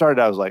in there and started,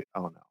 I was like,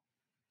 oh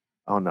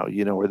no,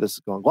 you know where this is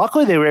going.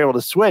 Luckily they were able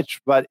to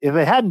switch, but if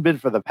it hadn't been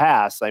for the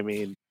pass,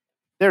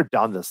 they're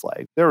done this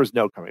leg. There was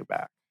no coming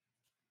back.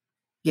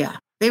 Yeah,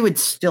 they would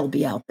still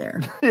be out there.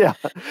 Yeah.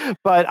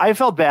 But I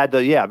felt bad though,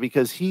 yeah,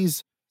 because he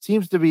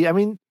seems to be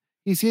a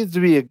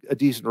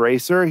decent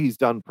racer. He's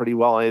done pretty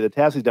well on any of the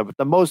tasks he's done. But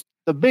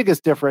the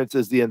biggest difference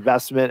is the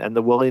investment and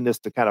the willingness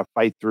to kind of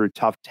fight through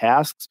tough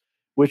tasks,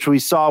 which we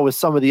saw with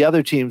some of the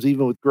other teams,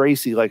 even with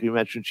Gracie, like we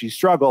mentioned, she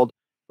struggled,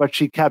 but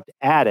she kept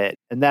at it.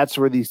 And that's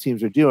where these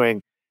teams are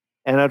doing.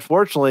 And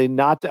unfortunately,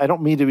 I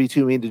don't mean to be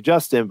too mean to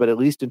Justin, but at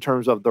least in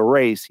terms of the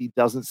race, he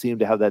doesn't seem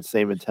to have that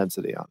same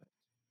intensity on it.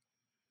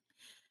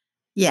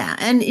 Yeah.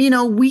 And,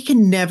 we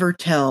can never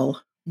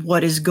tell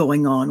what is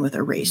going on with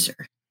a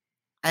racer.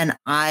 And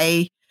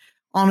I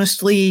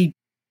honestly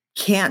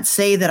can't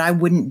say that I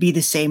wouldn't be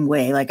the same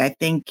way. Like, I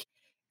think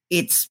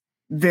it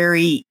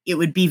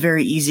would be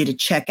very easy to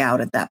check out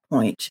at that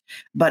point.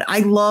 But I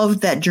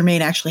love that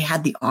Jermaine actually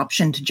had the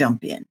option to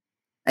jump in.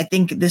 I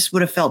think this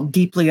would have felt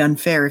deeply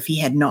unfair if he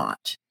had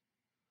not.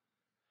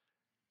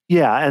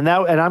 Yeah. And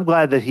I'm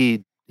glad that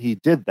he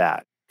did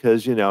that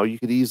because,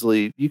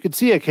 you could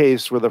see a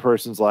case where the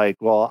person's like,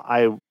 well,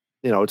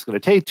 it's going to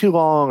take too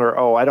long or,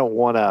 oh, I don't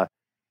want to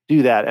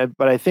do that.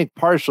 But I think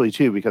partially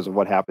too, because of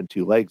what happened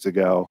 2 legs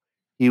ago,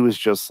 he was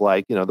just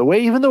like, the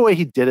way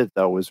he did it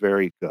though was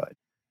very good.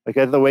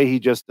 Like the way he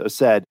just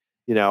said,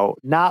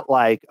 not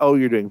like, oh,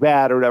 you're doing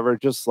bad or whatever,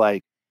 just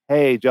like,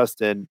 hey,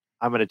 Justin,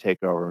 I'm going to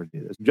take over and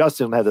do this. And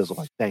Justin had this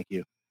like, thank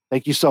you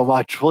so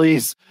much,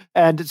 please.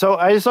 And so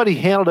I just thought he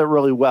handled it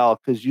really well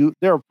because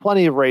there are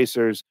plenty of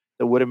racers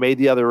that would have made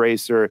the other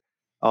racer,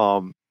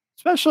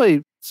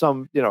 especially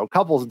some,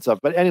 couples and stuff,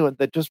 but anyone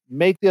that just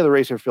make the other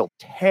racer feel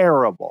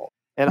terrible.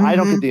 And I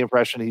don't get the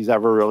impression he's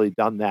ever really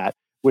done that,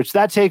 which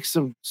that takes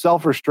some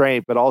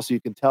self-restraint, but also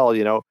you can tell,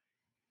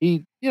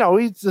 he's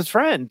his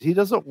friend. He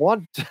doesn't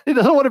want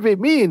to be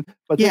mean,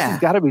 but this has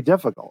got to be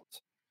difficult.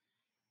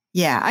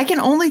 Yeah. I think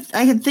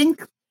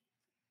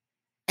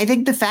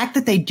the fact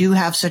that they do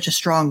have such a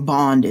strong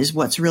bond is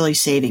what's really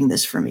saving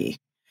this for me.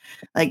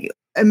 Like,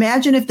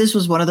 imagine if this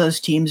was one of those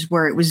teams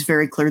where it was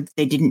very clear that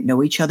they didn't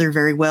know each other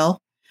very well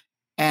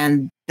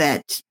and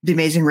that the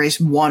Amazing Race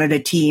wanted a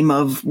team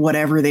of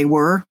whatever they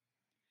were.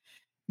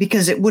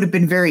 Because it would have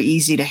been very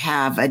easy to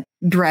have a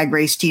drag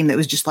race team that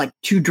was just like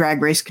 2 drag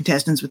race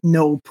contestants with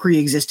no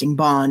pre-existing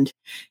bond.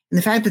 And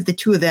the fact that the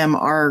 2 of them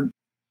are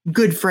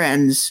good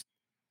friends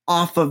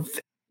off of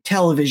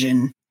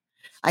television,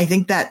 I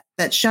think that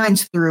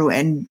shines through,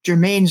 and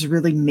Jermaine's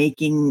really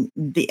making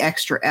the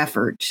extra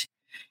effort.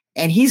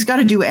 And he's got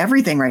to do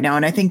everything right now.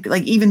 And I think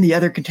like even the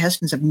other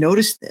contestants have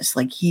noticed this.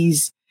 Like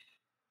he's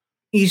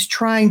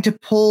trying to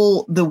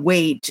pull the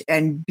weight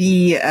and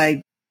be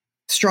a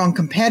strong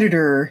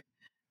competitor,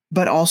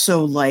 but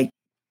also like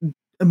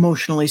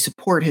emotionally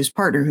support his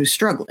partner who's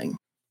struggling.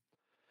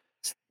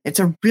 It's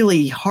a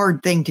really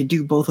hard thing to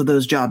do both of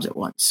those jobs at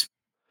once.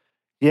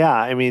 Yeah,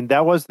 I mean,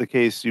 that was the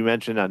case you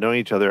mentioned, not knowing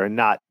each other, and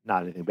not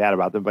anything bad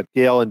about them, but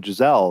Gail and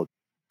Giselle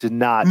did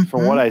not,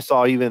 from what Mhm. I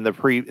saw, even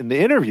in the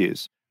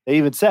interviews, they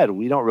even said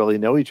we don't really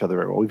know each other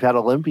very well. We've had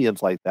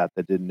Olympians like that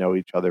didn't know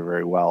each other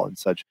very well and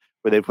such,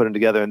 where they put them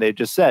together, and they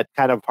just said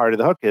kind of part of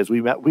the hook is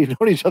we've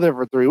known each other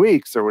for 3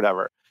 weeks or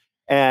whatever.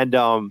 And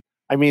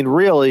I mean,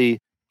 really,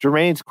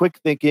 Jermaine's quick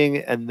thinking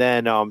and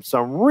then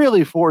some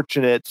really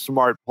fortunate,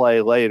 smart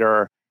play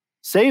later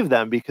saved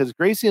them, because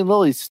Gracie and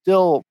Lily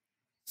still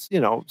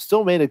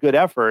made a good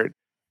effort.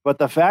 But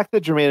the fact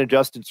that Jermaine and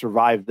Justin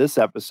survived this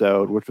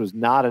episode, which was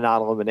not a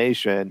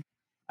non-elimination,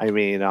 I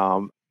mean,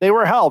 they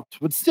were helped,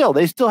 but still,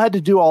 they still had to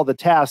do all the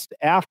tasks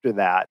after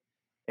that.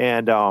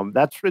 And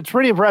it's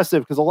pretty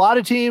impressive, because a lot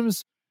of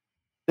teams,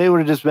 they would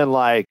have just been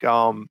like,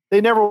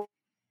 they never,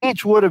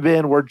 each would have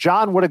been where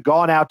John would have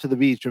gone out to the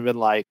beach and been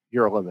like,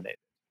 you're eliminated,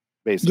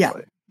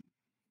 basically.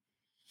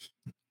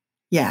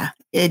 Yeah.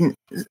 And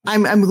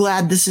I'm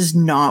glad this is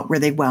not where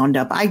they wound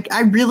up.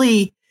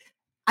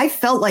 I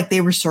felt like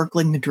they were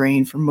circling the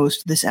drain for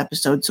most of this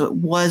episode, so it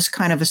was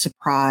kind of a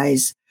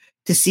surprise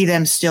to see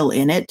them still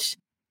in it.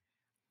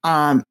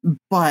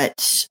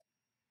 But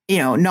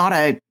not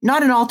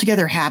an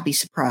altogether happy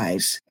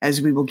surprise,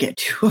 as we will get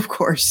to, of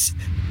course.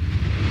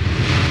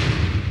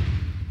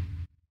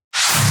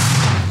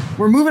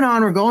 We're moving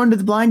on. We're going to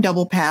the blind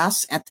double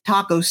pass at the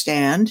taco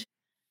stand.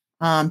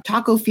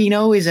 Taco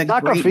Fino is a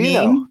great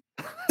name.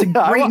 It's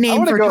a great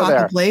name for a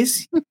taco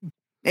place.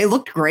 It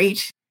looked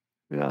great.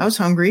 Yeah. I was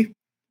hungry.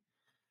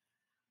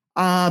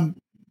 And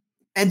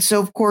so,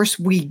 of course,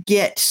 we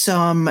get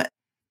some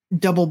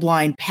double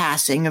blind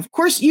passing. Of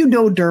course,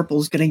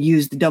 Derple's going to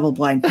use the double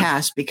blind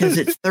pass because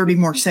it's 30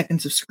 more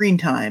seconds of screen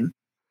time.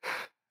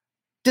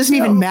 Doesn't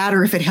even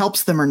matter if it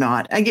helps them or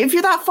not. If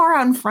you're that far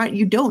out in front,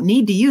 you don't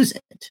need to use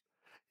it.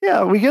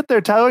 Yeah, we get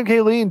there. Tyler and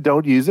Kayleen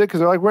don't use it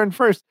because they're like, we're in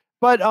first.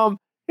 But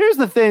here's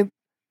the thing.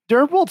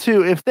 Derple,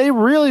 too, if they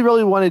really,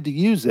 really wanted to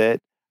use it,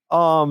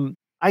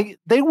 I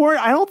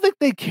don't think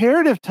they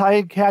cared if Ty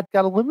and Kat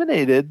got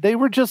eliminated. They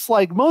were just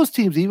like most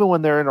teams, even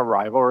when they're in a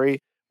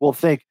rivalry, will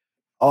think,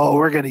 oh,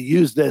 we're going to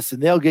use this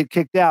and they'll get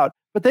kicked out.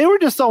 But they were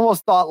just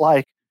almost thought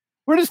like,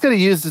 we're just going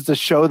to use this to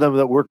show them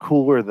that we're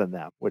cooler than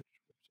them, which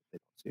they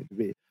don't seem to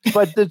be.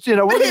 But,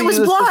 it was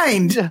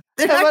blind.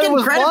 They're not getting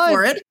credit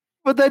for it.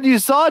 But then you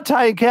saw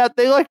Ty and Kat,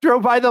 they like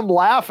drove by them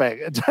laughing.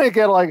 And Ty and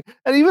Kat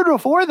and even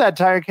before that,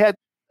 Ty and Kat,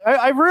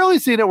 I've really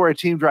seen it where a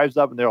team drives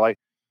up and they're like,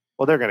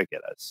 well, they're going to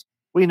get us.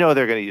 We know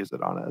they're going to use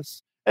it on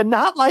us. And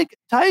not like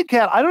Ty and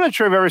Kat, I'm not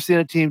sure I've ever seen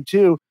a team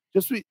too,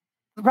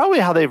 probably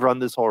how they've run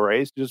this whole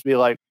race, just be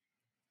like,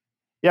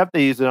 yep,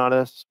 they use it on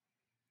us.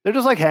 They're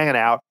just like hanging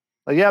out.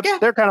 Like, yep,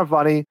 they're kind of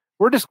funny.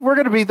 We're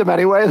going to beat them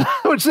anyway,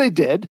 which they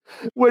did,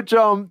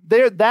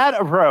 that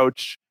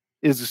approach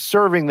is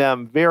serving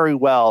them very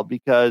well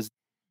because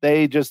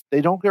they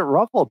don't get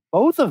ruffled.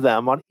 Both of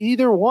them on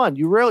either one.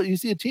 You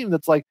see a team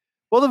that's like,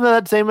 both of them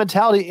have that same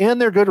mentality and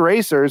they're good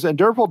racers. And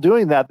Derple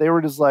doing that, they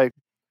were just like,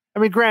 I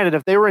mean, granted,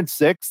 if they were in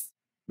sixth,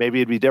 maybe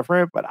it'd be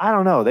different, but I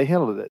don't know. They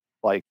handled it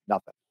like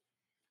nothing.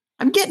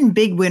 I'm getting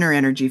big winner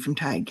energy from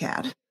Ty and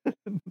Kat.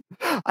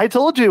 I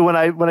told you when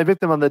I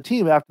picked them on the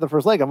team after the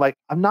first leg, I'm like,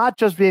 I'm not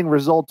just being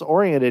results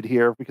oriented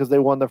here because they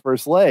won the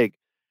first leg.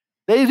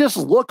 They just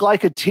look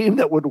like a team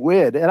that would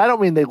win. And I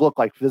don't mean they look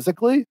like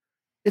physically.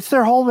 It's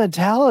their whole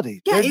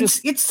mentality. Yeah,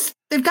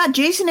 they've got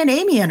Jason and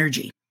Amy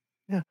energy.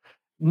 Yeah.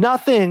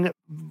 Nothing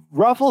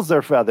ruffles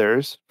their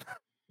feathers.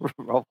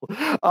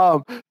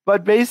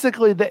 But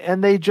basically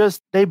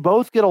they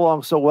both get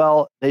along so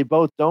well. They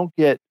both don't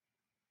get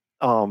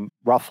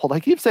ruffled. I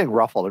keep saying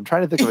ruffled. I'm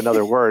trying to think of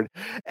another word.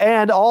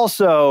 And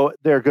also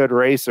they're good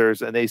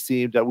racers. And they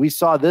seemed we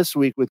saw this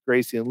week with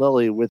Gracie and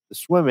Lily with the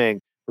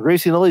swimming.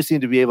 Gracie and Lily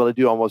seem to be able to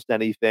do almost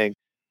anything,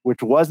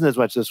 which wasn't as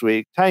much this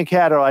week. Ty and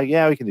Kat are like,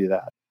 yeah, we can do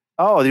that.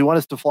 Oh, do you want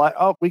us to fly?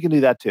 Oh, we can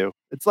do that too.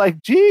 It's like,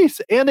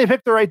 geez. And they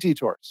picked the right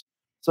detours.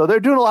 So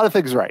they're doing a lot of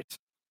things right.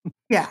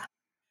 Yeah.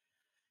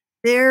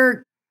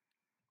 They're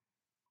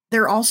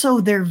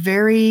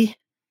very,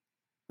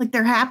 like,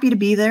 they're happy to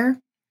be there.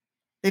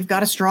 They've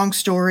got a strong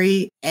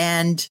story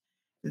and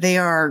they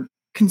are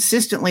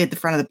consistently at the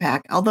front of the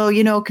pack.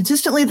 Although,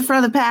 consistently at the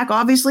front of the pack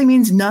obviously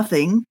means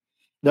nothing.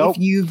 Nope.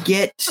 If you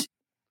get,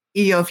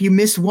 if you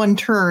miss one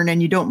turn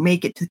and you don't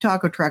make it to the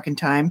taco truck in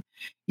time,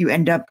 you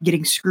end up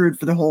getting screwed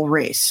for the whole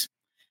race.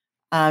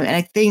 And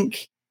I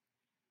think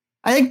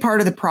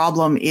part of the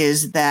problem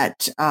is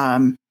that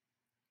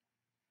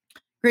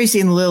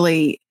Gracie and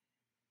Lily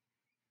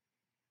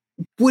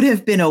would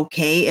have been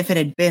okay if it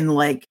had been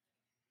like,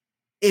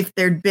 if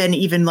there'd been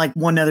even like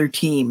one other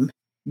team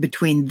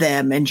between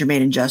them and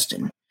Jermaine and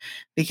Justin,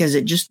 because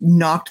it just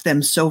knocked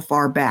them so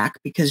far back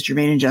because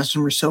Jermaine and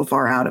Justin were so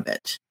far out of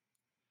it.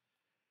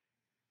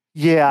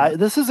 Yeah,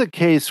 this is a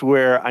case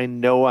where I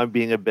know I'm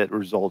being a bit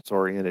results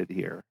oriented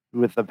here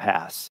with the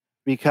pass,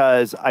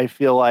 because I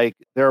feel like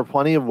there are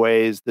plenty of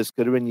ways this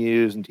could have been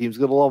used and teams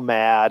get a little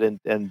mad and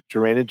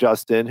Jermaine and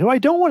Justin, who I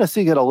don't want to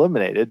see get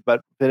eliminated,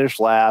 but finish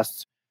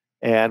last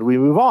and we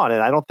move on.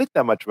 And I don't think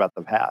that much about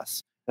the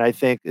pass. And I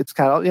think it's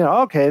kind of,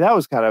 okay, that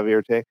was kind of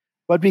irritating.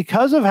 But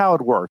because of how it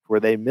worked, where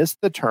they missed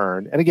the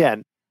turn, and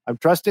again, I'm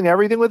trusting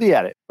everything with the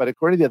edit, but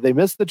according to they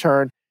missed the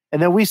turn.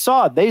 And then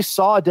they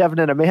saw Devin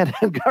and Amanda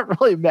and got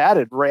really mad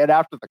and ran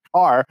after the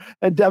car.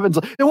 And Devin's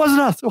like, it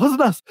wasn't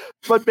us.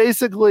 But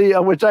basically,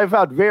 which I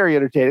found very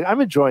entertaining. I'm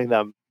enjoying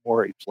them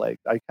more each leg.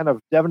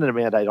 Devin and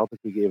Amanda, I don't think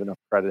we gave enough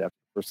credit after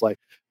the first leg.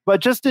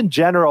 But just in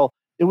general,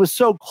 it was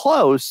so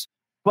close.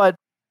 But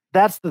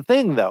that's the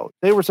thing, though.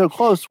 They were so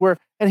close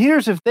and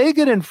here's if they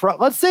get in front,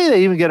 let's say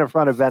they even get in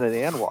front of Ben and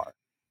Anwar.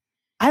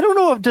 I don't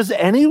know does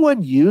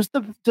anyone use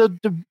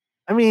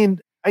I mean,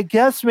 I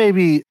guess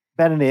maybe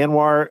Ben and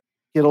Anwar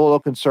get a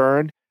little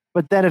concerned,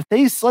 but then if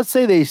let's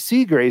say they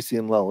see Gracie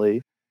and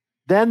Lily,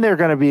 then they're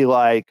going to be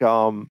like,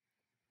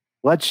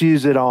 let's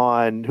use it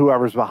on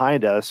whoever's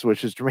behind us,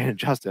 which is Jermaine and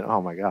Justin.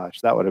 Oh my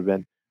gosh, that would have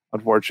been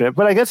unfortunate.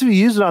 But I guess if you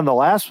use it on the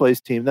last place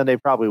team, then they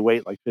probably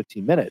wait like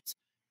 15 minutes.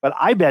 But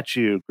I bet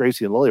you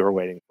Gracie and Lily were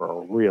waiting for a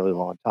really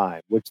long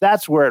time, which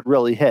that's where it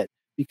really hit.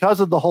 Because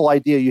of the whole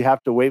idea you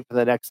have to wait for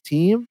the next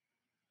team,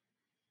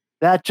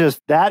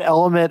 that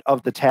element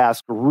of the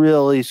task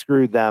really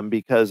screwed them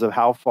because of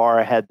how far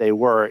ahead they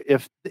were.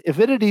 If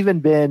it had even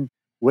been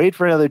wait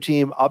for another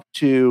team up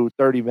to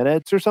 30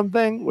 minutes or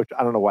something, which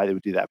I don't know why they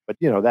would do that, but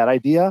that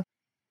idea,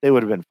 they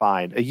would have been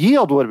fine. A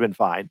yield would have been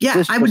fine.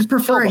 Yeah, I would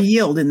prefer a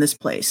yield in this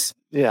place.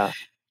 Yeah.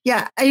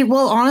 Yeah.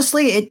 Well,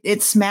 honestly,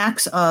 it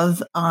smacks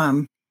of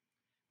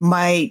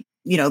my,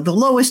 the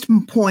lowest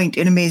point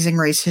in Amazing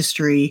Race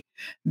history,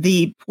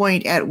 the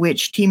point at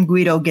which Team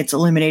Guido gets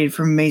eliminated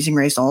from Amazing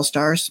Race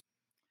All-Stars.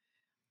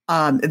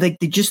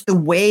 Just the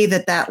way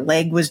that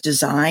leg was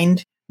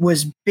designed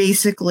was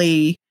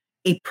basically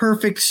a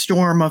perfect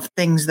storm of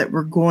things that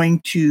were going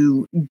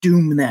to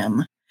doom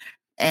them.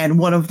 And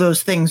one of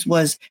those things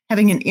was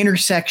having an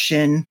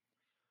intersection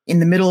in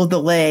the middle of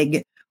the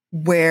leg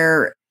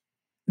where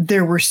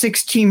there were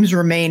 6 teams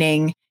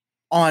remaining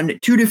on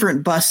 2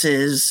 different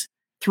buses,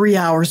 3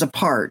 hours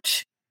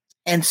apart.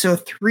 And so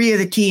 3 of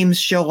the teams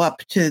show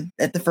up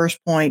at the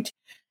first point,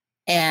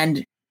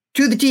 and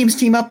 2 of the teams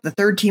team up, the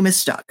 3rd team is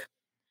stuck.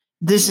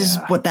 This is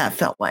what that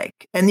felt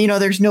like. And,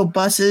 there's no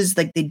buses.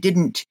 Like, they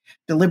didn't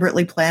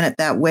deliberately plan it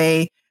that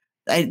way.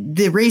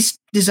 The race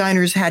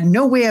designers had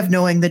no way of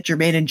knowing that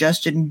Jermaine and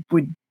Justin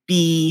would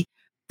be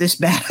this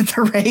bad at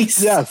the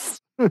race. Yes.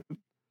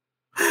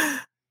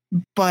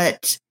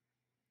 But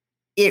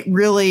it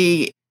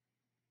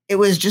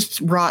was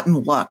just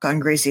rotten luck on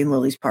Gracie and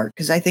Lily's part,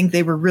 because I think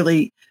they were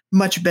really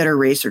much better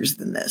racers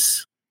than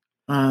this.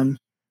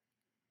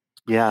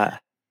 Yeah.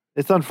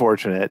 It's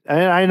unfortunate.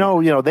 And I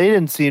know, they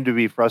didn't seem to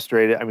be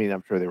frustrated. I mean,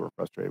 I'm sure they were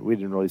frustrated. We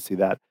didn't really see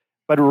that.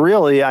 But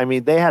really, I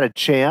mean, they had a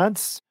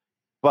chance,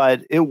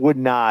 but it would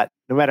not,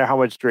 no matter how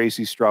much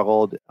Gracie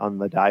struggled on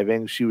the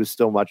diving, she was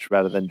still much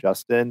better than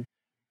Justin.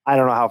 I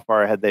don't know how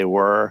far ahead they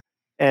were.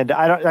 And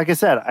like I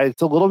said,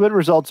 it's a little bit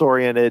results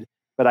oriented,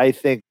 but I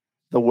think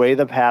the way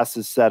the pass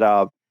is set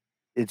up,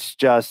 it's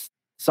just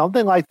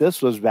something like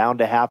this was bound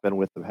to happen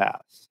with the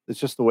pass. It's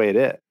just the way it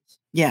is.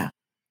 Yeah.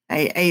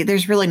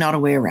 There's really not a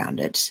way around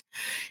it.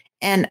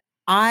 And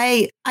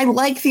I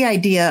like the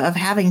idea of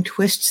having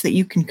twists that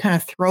you can kind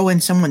of throw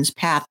in someone's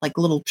path, like a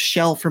little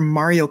shell from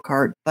Mario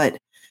Kart, but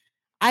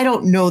I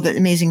don't know that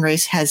Amazing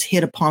Race has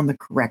hit upon the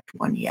correct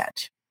one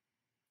yet.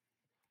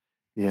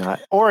 Yeah,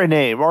 or a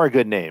name, or a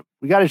good name.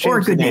 We got to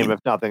change the name if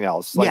nothing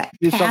else. Like,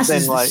 do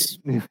something like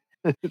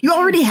you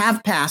already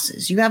have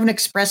passes. You have an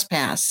express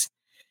pass.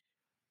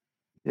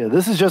 Yeah,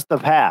 this is just the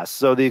pass.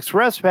 So the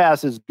express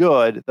pass is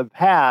good. The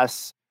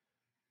pass,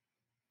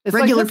 it's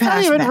regular like, that's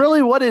pass not even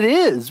really what it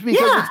is,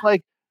 because it's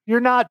like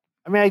you're not.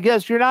 I mean, I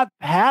guess you're not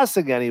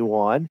passing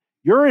anyone.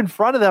 You're in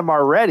front of them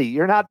already.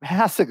 You're not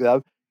passing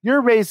them.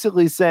 You're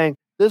basically saying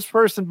this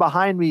person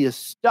behind me is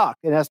stuck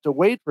and has to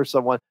wait for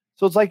someone.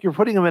 So it's like you're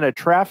putting them in a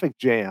traffic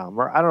jam,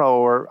 or I don't know,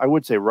 or I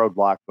would say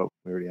roadblock, but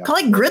we already have. Call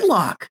it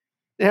gridlock.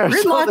 Yeah,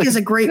 gridlock is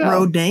a great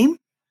road name.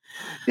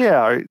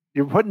 Yeah, or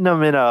you're putting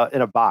them in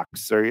a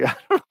box, or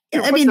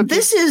I mean,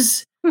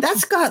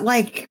 that's got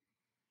like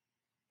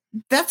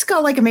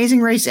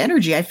Amazing Race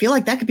energy. I feel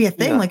like that could be a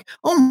thing. Like,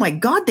 oh my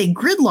God, they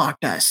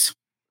gridlocked us.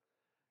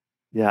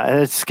 Yeah,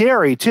 and it's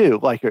scary too.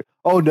 Like,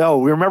 oh no,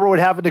 we remember what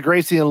happened to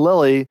Gracie and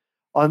Lily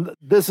on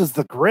This Is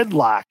the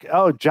Gridlock.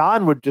 Oh,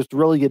 John would just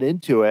really get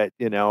into it.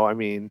 I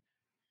mean,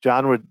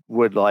 John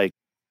would like,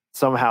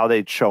 somehow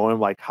they'd show him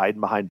like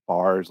hiding behind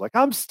bars, like,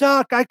 I'm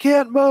stuck, I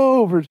can't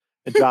move.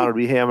 And John would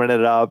be hammering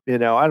it up. I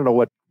don't know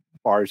what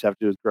bars have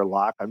to do with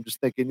gridlock. I'm just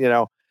thinking,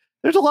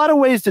 there's a lot of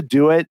ways to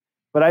do it,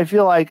 but I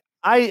feel like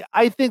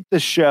I think the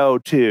show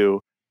too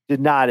did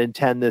not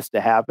intend this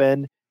to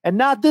happen. And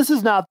this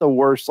is not the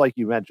worst, like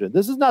you mentioned,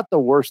 this is not the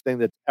worst thing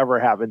that's ever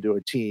happened to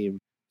a team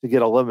to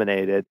get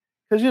eliminated.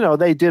 Because,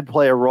 they did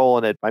play a role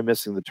in it by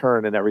missing the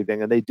turn and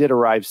everything. And they did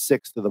arrive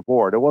 6th to the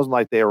board. It wasn't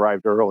like they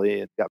arrived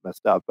early and got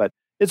messed up, but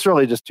it's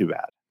really just too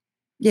bad.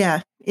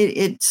 Yeah,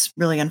 it's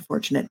really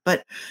unfortunate.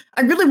 But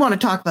I really want to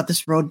talk about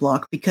this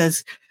roadblock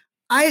because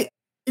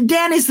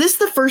Dan, is this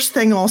the first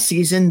thing all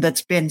season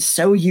that's been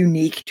so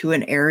unique to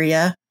an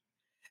area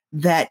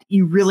that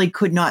you really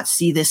could not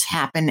see this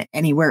happen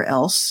anywhere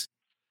else?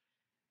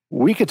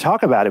 We could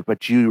talk about it,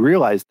 but you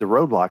realize the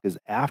roadblock is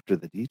after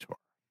the detour.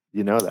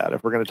 You know that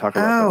if we're going to talk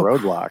about the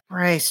roadblock.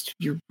 Christ,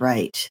 you're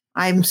right.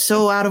 I'm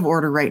so out of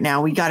order right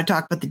now. We got to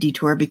talk about the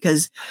detour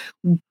because,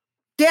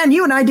 Dan,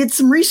 you and I did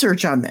some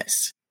research on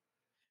this.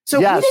 So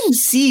we didn't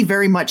see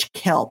very much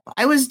kelp.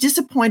 I was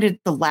disappointed at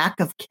the lack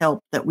of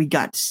kelp that we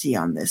got to see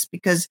on this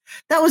because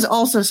that was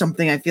also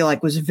something I feel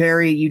like was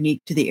very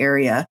unique to the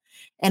area.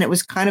 And it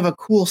was kind of a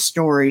cool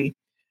story.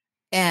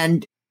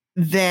 And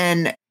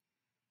then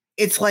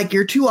it's like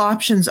your two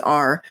options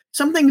are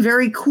something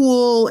very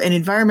cool and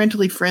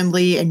environmentally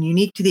friendly and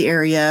unique to the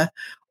area,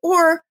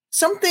 or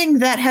something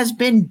that has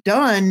been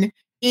done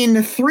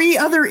in 3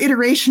 other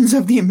iterations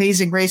of the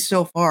Amazing Race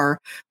so far,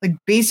 like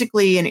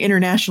basically an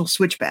international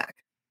switchback.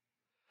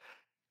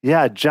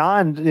 Yeah,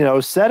 John,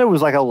 said it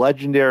was like a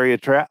legendary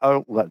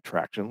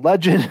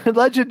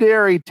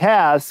legendary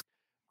task.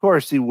 Of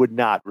course, he would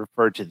not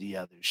refer to the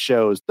other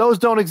shows. Those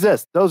don't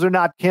exist. Those are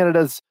not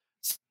Canada's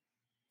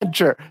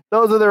adventure.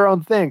 Those are their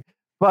own thing.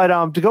 But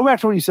to go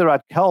back to what you said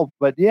about kelp,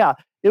 but yeah,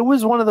 it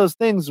was one of those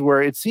things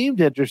where it seemed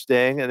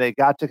interesting and they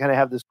got to kind of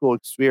have this cool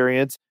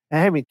experience.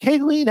 And I mean,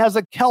 Kayleen has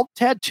a kelp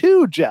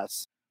tattoo,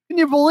 Jess. Can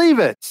you believe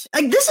it?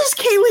 Like, this is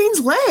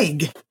Kayleen's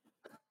leg.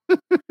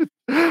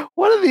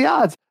 What are the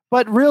odds?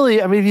 But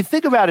really, I mean, if you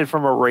think about it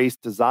from a race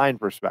design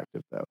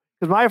perspective, though,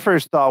 because my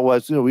first thought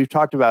was, we've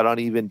talked about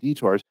uneven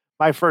detours.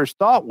 My first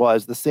thought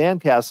was the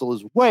sandcastle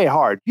is way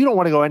hard. You don't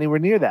want to go anywhere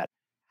near that.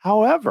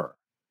 However,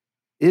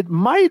 it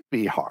might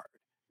be hard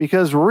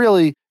because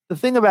really the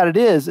thing about it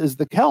is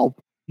the kelp,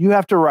 you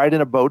have to ride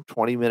in a boat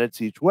 20 minutes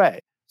each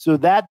way. So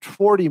that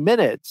 40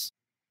 minutes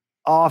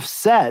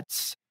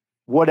offsets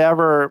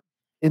whatever,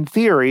 in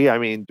theory, I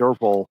mean,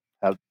 the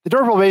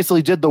Durple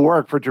basically did the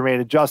work for Jermaine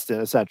and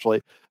Justin,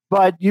 essentially.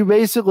 But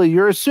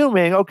you're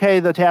assuming, okay,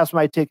 the task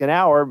might take an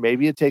hour.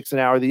 Maybe it takes an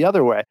hour the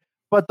other way.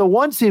 But the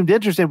one seemed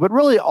interesting. But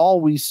really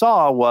all we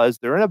saw was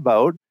they're in a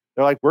boat.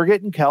 They're like, we're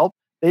getting kelp.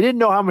 They didn't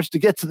know how much to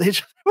get to. There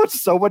was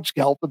so much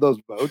kelp in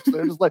those boats.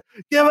 They're just like,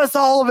 give us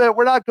all of it.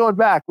 We're not going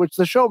back, which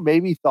the show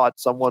maybe thought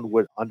someone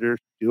would underdo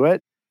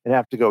it and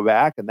have to go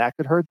back, and that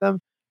could hurt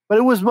them. But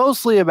it was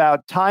mostly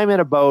about time in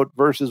a boat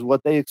versus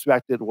what they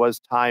expected was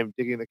time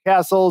digging the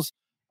castles,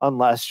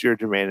 unless you're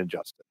Jermaine and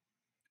Justin.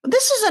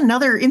 This is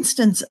another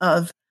instance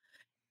of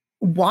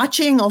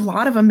watching a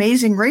lot of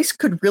Amazing Race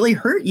could really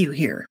hurt you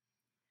here,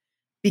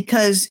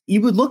 because you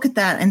would look at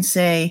that and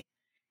say,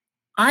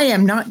 I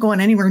am not going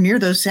anywhere near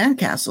those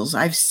sandcastles.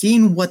 I've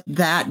seen what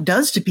that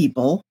does to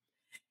people.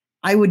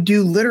 I would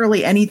do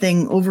literally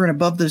anything over and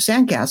above those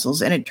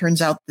sandcastles. And it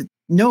turns out that,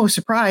 no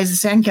surprise,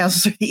 the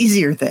sandcastles are the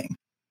easier thing.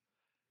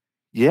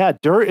 Yeah,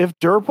 if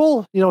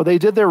Durple, they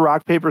did their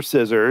rock, paper,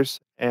 scissors,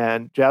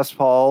 and Jess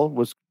Paul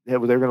they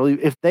were going to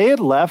leave. If they had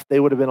left, they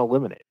would have been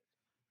eliminated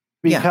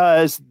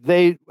because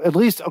they, at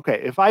least,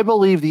 okay, if I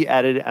believe the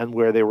edit and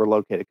where they were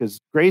located, because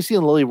Gracie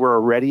and Lily were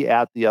already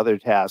at the other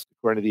task,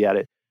 according to the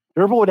edit,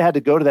 Durple would have had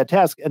to go to that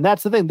task. And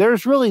that's the thing.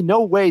 There's really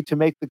no way to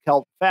make the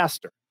kelp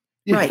faster.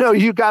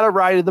 You got to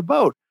ride in the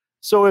boat.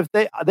 So if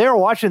they were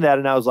watching that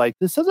and I was like,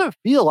 this doesn't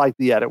feel like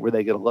the edit where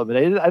they get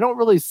eliminated. I don't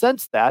really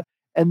sense that.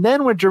 And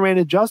then when Jermaine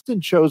and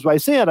Justin chose by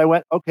sand, I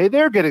went, okay,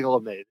 they're getting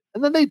eliminated.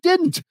 And then they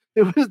didn't.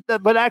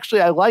 But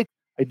actually, I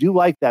do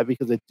like that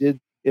because it did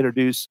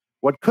introduce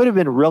what could have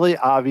been really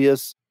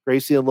obvious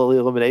Gracie and Lily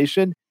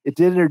elimination. It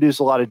did introduce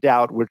a lot of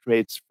doubt, which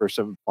made for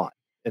some fun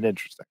and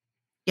interesting.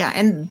 Yeah,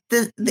 and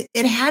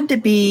it had to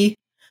be,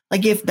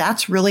 like, if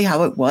that's really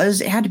how it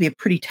was, it had to be a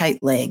pretty tight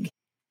leg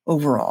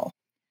overall,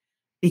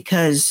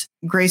 because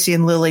Gracie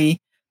and Lily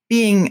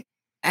being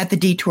at the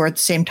detour at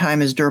the same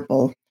time as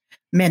Durple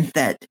meant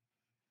that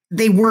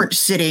they weren't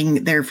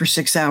sitting there for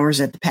 6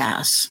 hours at the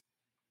pass.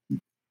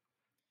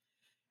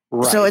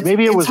 Right. So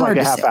maybe it was like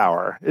a half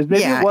hour. Maybe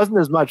it wasn't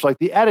as much. Like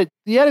the edit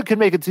could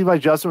make it seem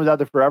like Justin was out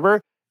there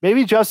forever.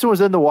 Maybe Justin was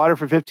in the water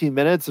for 15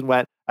 minutes and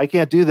went, I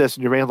can't do this.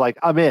 And Jermaine's like,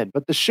 I'm in.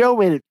 But the show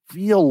made it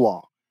feel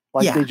long.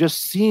 Like they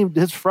just seemed,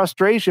 his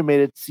frustration made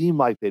it seem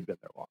like they'd been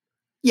there long.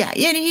 Yeah.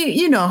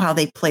 You know how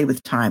they play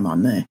with time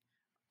on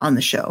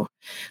the show.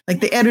 Like,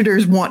 the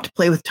editors want to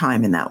play with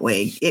time in that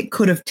way. It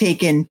could have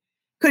taken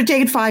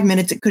 5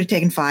 minutes. It could have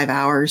taken 5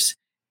 hours,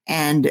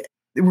 and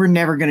we're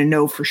never going to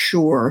know for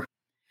sure.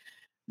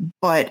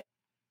 But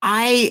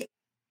I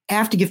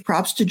have to give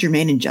props to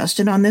Jermaine and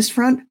Justin on this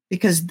front,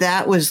 because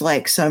that was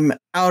like some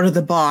out of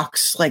the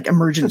box, like,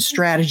 emergent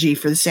strategy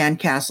for the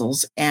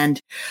sandcastles. And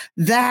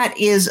that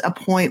is a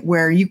point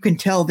where you can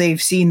tell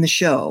they've seen the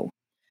show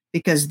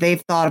because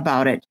they've thought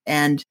about it.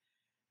 And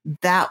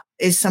that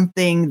is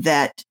something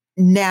that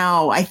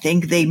now I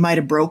think they might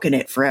have broken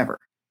it forever.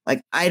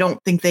 Like, I don't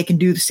think they can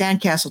do the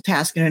sandcastle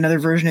task in another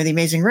version of The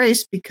Amazing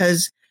Race,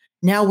 because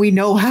now we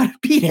know how to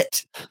beat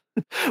it.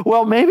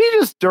 Well, maybe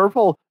just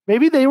Durple,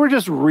 maybe they were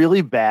just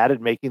really bad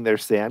at making their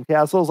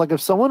sandcastles. Like,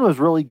 if someone was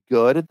really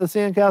good at the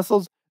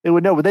sandcastles, they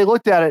would know. But they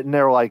looked at it and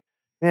they were like,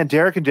 man,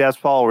 Derek and Jess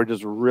Paul were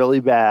just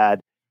really bad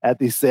at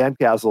these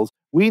sandcastles.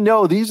 We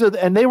know these are,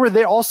 and they were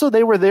there. Also,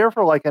 they were there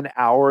for like an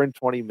hour and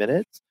 20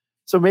 minutes.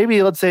 So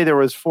maybe, let's say there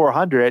was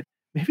 400.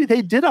 Maybe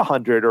they did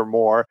 100 or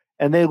more.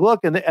 And they look,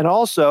 and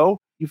also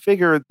you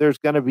figure there's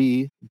going to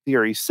be, in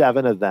theory,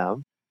 7 of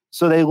them.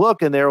 So they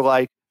look and they're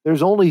like,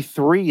 there's only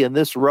 3 in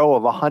this row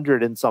of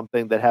 100 and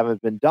something that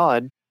haven't been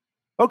done.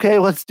 Okay,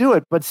 let's do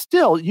it. But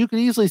still, you can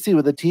easily see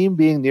with the team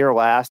being near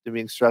last and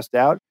being stressed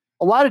out,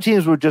 a lot of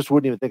teams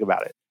wouldn't even think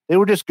about it. They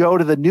would just go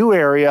to the new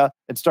area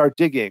and start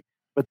digging.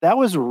 But that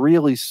was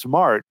really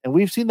smart. And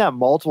we've seen that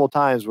multiple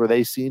times where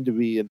they seem to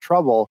be in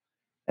trouble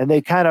and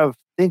they kind of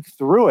think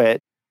through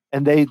it.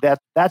 And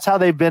that's how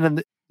they've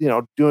been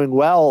doing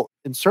well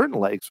in certain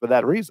leagues for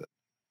that reason.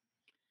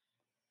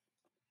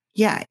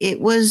 Yeah,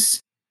 it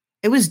was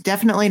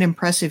definitely an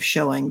impressive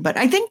showing, but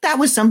I think that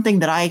was something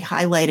that I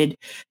highlighted.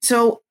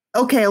 So,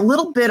 okay, a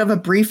little bit of a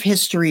brief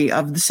history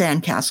of the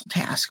Sandcastle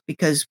task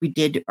because we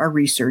did our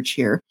research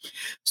here.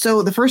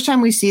 So the first time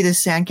we see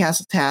this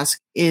Sandcastle task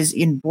is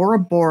in Bora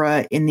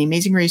Bora in the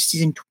Amazing Race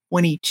Season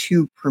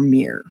 22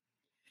 premiere.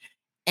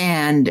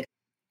 And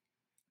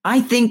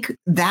I think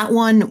that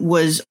one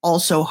was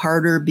also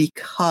harder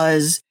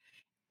because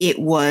it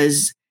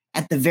was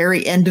at the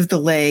very end of the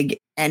leg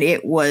and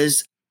it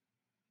was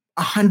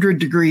 100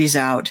 degrees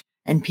out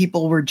and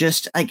people were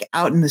just like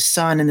out in the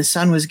sun and the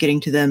sun was getting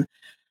to them.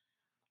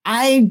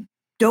 I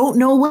don't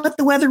know what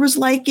the weather was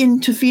like in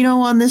Tofino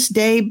on this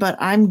day, but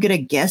I'm going to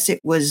guess it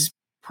was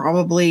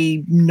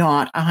probably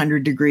not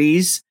 100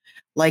 degrees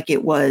like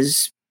it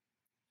was,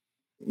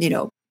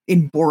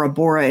 in Bora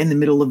Bora in the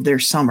middle of their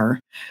summer.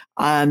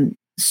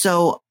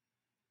 So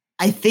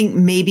I think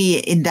maybe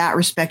in that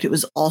respect, it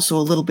was also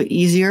a little bit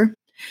easier.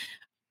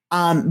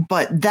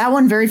 But that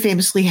one very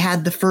famously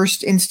had the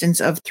first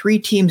instance of 3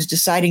 teams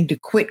deciding to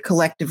quit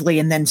collectively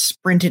and then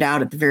sprint it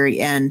out at the very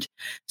end.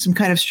 Some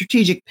kind of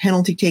strategic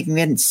penalty taking we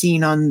hadn't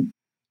seen on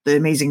the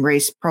Amazing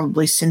Race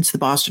probably since the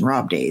Boston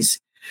Rob days.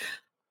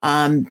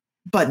 But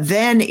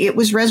then it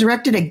was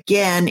resurrected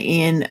again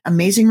in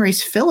Amazing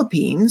Race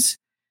Philippines.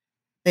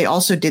 They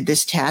also did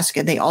this task,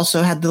 and they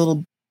also had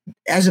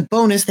as a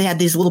bonus, they had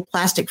these little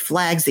plastic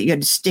flags that you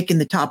had to stick in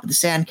the top of the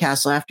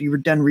sandcastle after you were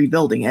done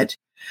rebuilding it.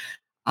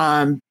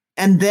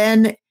 And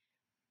then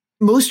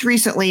most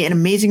recently in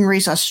Amazing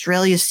Race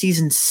Australia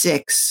Season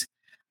 6,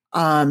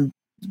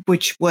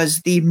 which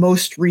was the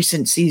most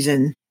recent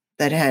season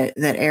that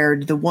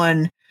aired, the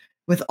one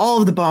with all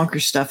of the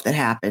bonkers stuff that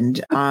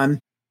happened,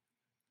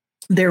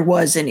 there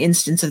was an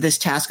instance of this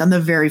task on the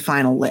very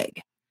final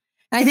leg.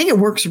 And I think it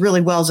works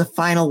really well as a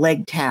final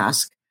leg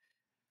task,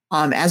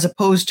 as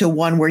opposed to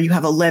one where you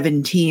have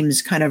 11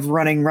 teams kind of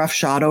running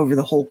roughshod over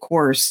the whole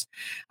course.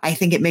 I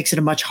think it makes it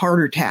a much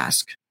harder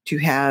task to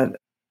have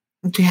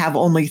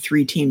only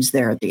 3 teams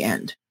there at the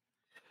end.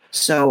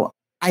 So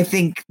I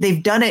think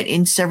they've done it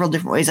in several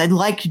different ways. I'd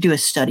like to do a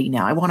study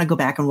now. I want to go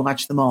back and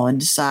watch them all and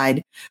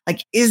decide,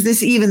 like, is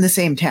this even the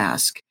same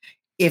task?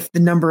 If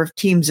the number of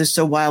teams is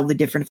so wildly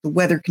different, if the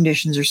weather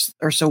conditions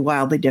are so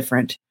wildly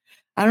different,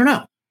 I don't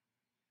know.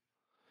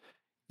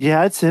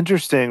 Yeah, it's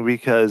interesting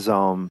because,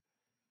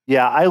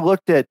 I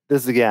looked at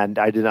this again.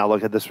 I did not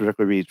look at this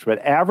particular beach, but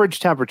average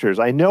temperatures.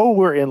 I know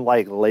we're in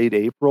like late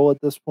April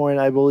at this point,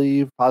 I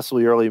believe,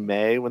 possibly early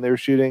May when they were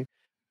shooting.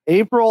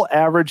 April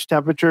average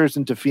temperatures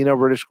in Tofino,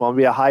 British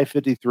Columbia, high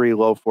 53,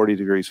 low 40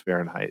 degrees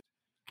Fahrenheit.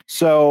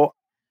 So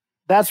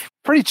that's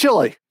pretty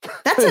chilly.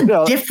 That's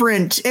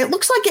different. It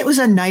looks like it was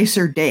a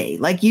nicer day.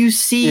 Like you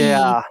see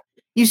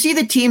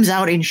the teams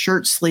out in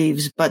shirt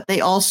sleeves, but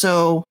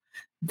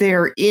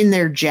they're in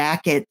their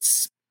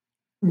jackets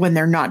when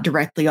they're not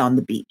directly on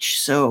the beach.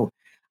 So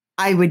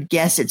I would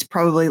guess it's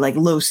probably like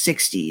low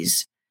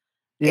 60s.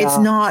 Yeah. It's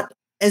not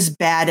as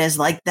bad as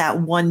like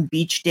that one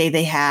beach day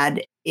they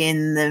had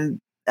in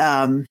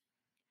the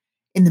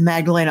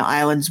Magdalena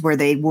Islands where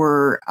they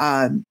were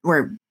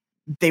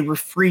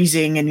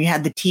freezing and you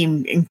had the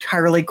team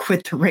entirely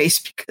quit the race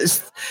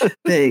because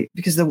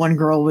the one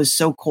girl was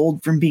so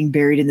cold from being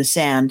buried in the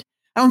sand.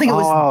 I don't think it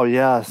was. Oh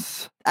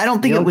yes. I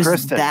don't think it was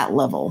Kristen. That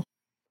level.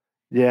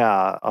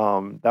 Yeah,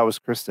 that was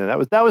Kristen.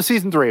 That was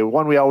season 3.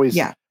 One we always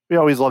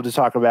love to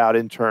talk about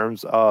in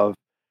terms of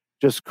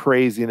just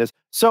craziness.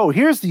 So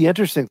here's the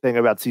interesting thing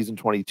about season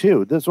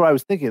 22. This is what I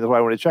was thinking. That's why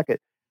I wanted to check it.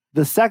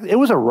 It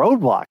was a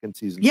roadblock in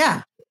season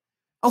 22.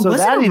 Oh, so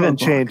that even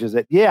changes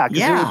it. Yeah,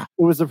 because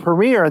it was a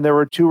premiere and there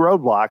were 2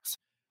 roadblocks.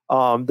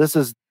 This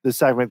is the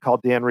segment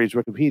called Dan Reed's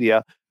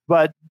Wikipedia.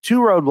 But 2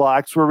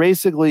 roadblocks were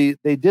basically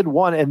they did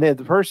one, and then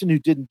the person who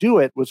didn't do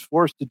it was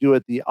forced to do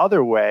it the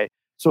other way.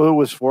 So it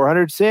was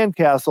 400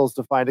 sandcastles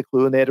to find a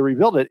clue, and they had to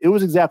rebuild it. It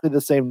was exactly the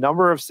same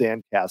number of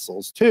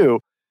sandcastles too,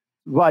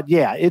 but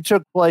yeah, it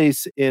took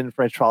place in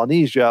French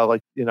Polynesia.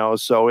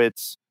 So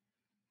it's.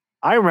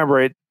 I remember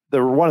it.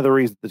 One of the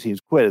reasons the teams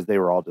quit is they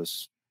were all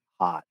just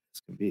hot as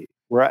can be.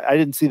 Where I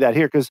didn't see that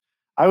here because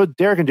I was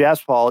Derek and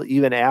Jaspal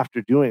even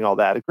after doing all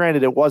that.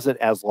 Granted, it wasn't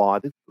as long. I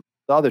think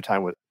the other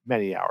time was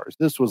many hours.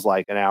 This was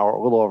like an hour,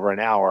 a little over an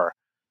hour,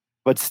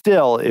 but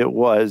still, it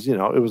was it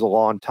was a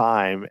long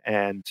time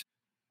and.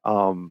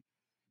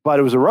 But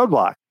it was a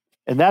roadblock.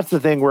 And that's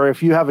the thing where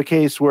if you have a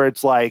case where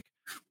it's like,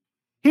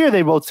 here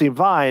they both seem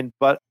fine,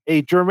 but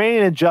a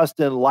Jermaine and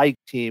Justin like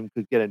team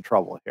could get in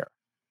trouble here.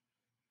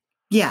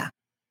 Yeah.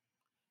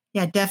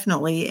 Yeah,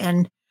 definitely.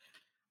 And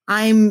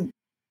I'm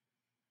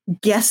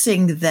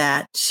guessing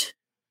that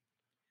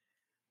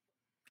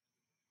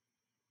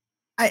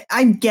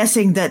I'm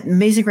guessing that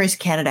Amazing Race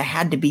Canada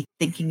had to be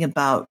thinking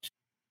about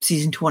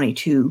season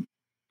 22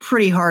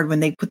 pretty hard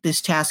when they put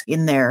this task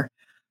in there,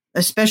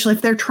 especially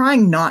if they're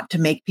trying not to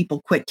make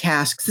people quit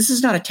tasks. This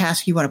is not a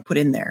task you want to put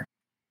in there.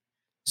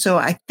 So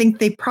I think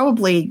they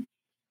probably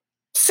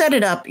set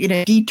it up in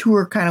a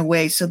detour kind of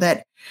way so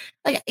that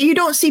like, you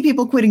don't see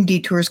people quitting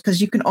detours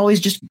because you can always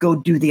just go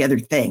do the other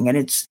thing. And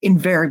it's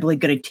invariably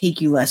going to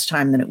take you less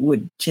time than it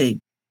would to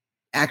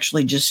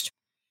actually just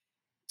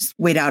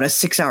wait out a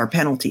 6-hour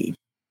penalty.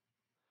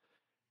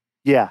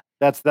 Yeah,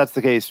 that's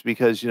the case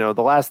because the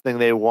last thing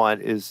they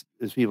want is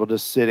people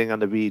just sitting on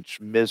the beach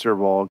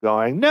miserable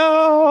going,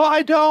 "No,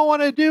 I don't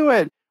want to do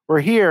it." Where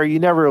here you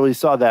never really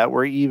saw that.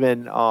 Where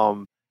even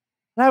and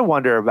I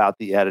wonder about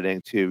the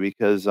editing too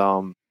because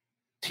Team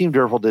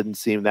Durfel didn't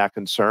seem that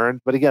concerned,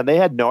 but again, they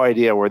had no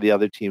idea where the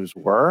other teams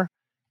were.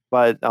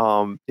 But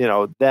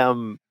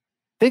them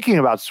thinking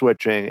about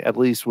switching at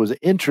least was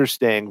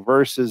interesting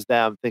versus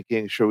them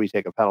thinking, "Should we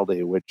take a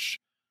penalty?" Which,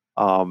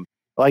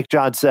 like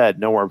John said,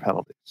 no more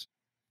penalties.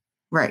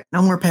 Right.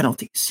 No more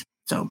penalties.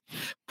 So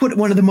put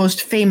one of the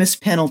most famous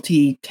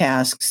penalty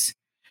tasks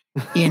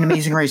in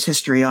Amazing Race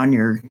history on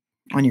your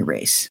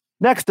race.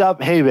 Next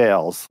up, hay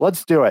bales.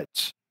 Let's do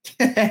it.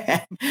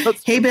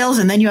 Hay bales,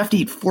 and then you have to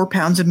eat 4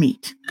 pounds of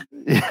meat.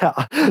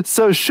 Yeah.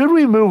 So should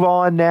we move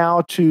on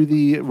now to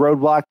the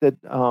roadblock that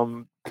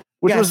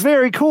which was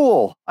very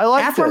cool. I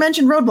like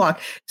aforementioned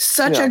roadblock.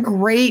 Such a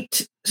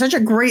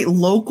great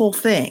local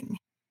thing.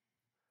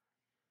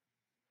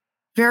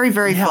 Very,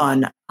 very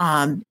fun.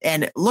 And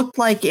it looked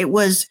like it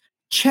was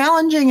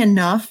challenging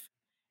enough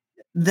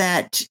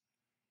that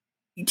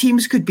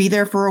teams could be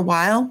there for a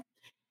while,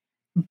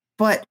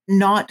 but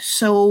not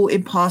so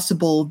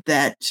impossible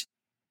that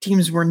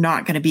teams were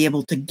not going to be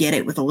able to get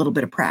it with a little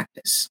bit of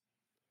practice.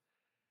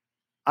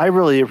 I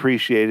really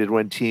appreciated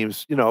when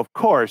teams, of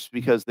course,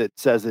 because it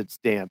says it's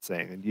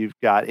dancing and you've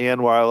got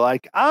Anwar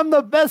like, "I'm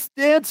the best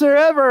dancer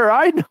ever.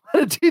 I know how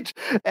to teach."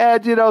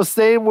 And,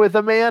 same with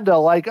Amanda,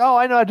 like, "Oh,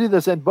 I know how to do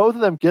this." And both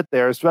of them get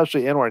there,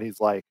 especially Anwar. And he's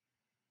like,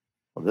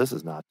 "Well, this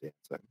is not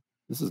dancing.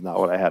 This is not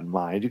what I had in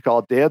mind. You call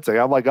it dancing."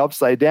 I'm like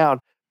upside down.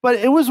 But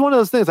it was one of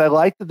those things. I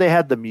liked that they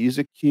had the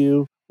music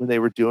cue when they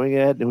were doing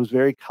it. And it was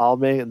very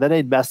calming. And then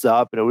they'd mess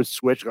up and it would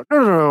switch,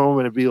 go,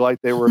 and it'd be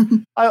like they were,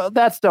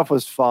 that stuff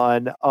was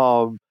fun.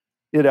 The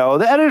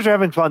editors are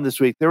having fun this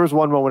week. There was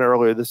one moment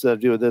earlier, this had to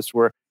do with this,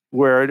 where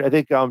I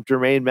think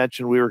Jermaine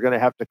mentioned we were going to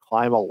have to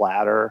climb a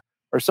ladder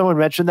or someone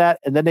mentioned that.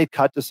 And then they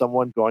cut to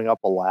someone going up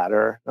a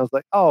ladder. And I was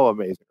like, oh,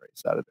 Amazing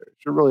Race editors.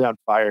 You're really on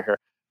fire here.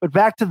 But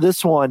back to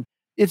this one,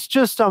 it's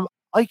just,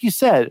 like you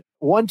said,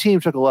 one team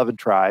took 11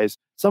 tries.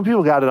 Some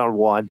people got it on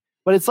one,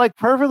 but it's like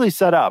perfectly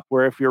set up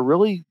where if you're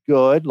really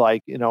good,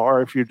 like,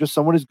 or if you're just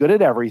someone who's good at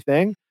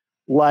everything,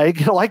 like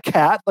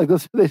Kat, like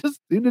this, they just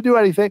seem to do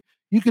anything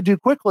you could do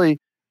quickly.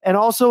 And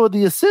also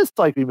the assist,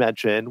 like we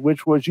mentioned,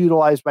 which was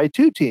utilized by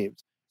two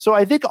teams. So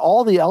I think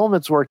all the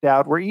elements worked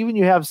out where even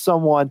you have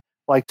someone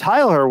like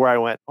Tyler, where I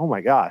went, oh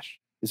my gosh,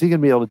 is he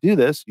going to be able to do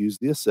this? Use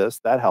the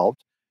assist. That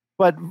helped.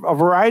 But a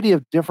variety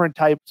of different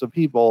types of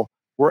people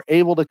were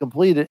able to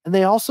complete it. And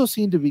they also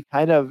seemed to be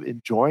kind of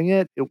enjoying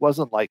it. It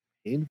wasn't like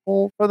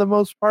painful for the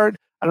most part.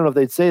 I don't know if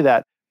they'd say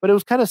that, but it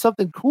was kind of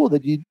something cool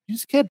that you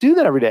just can't do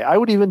that every day. I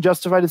would even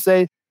justify to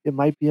say it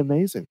might be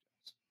amazing.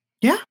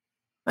 Yeah.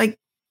 Like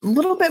a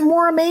little bit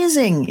more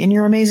amazing in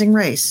your Amazing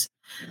Race.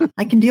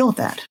 I can deal with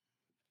that.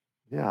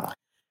 Yeah.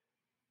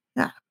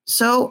 Yeah.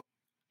 So,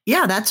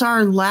 yeah, that's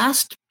our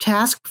last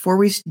task before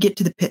we get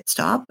to the pit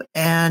stop.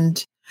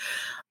 And,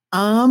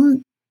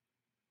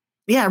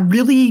 yeah,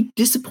 really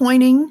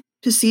disappointing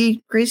to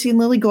see Gracie and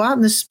Lily go out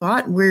in this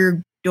spot.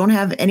 We don't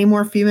have any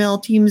more female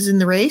teams in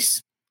the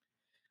race.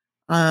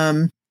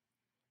 And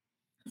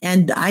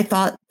I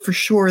thought for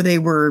sure they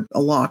were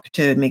a lock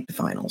to make the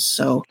finals.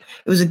 So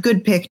it was a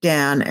good pick,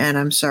 Dan, and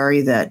I'm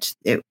sorry that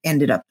it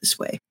ended up this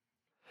way.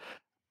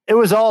 It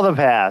was all the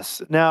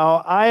pass.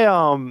 Now,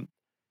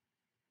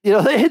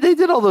 they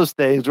did all those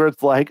things where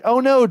it's like, oh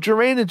no,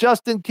 Jermaine and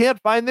Justin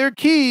can't find their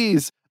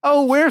keys.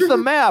 Oh, where's the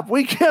map?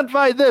 We can't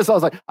find this. I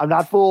was like, I'm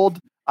not fooled.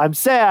 I'm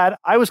sad.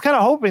 I was kind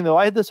of hoping, though.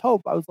 I had this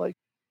hope. I was like,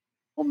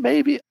 well,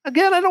 maybe.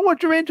 Again, I don't want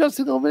Jermaine and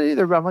Justin to eliminate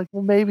either, but I'm like,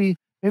 well, maybe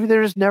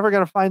they're just never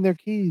going to find their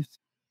keys.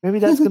 Maybe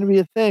that's going to be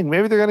a thing.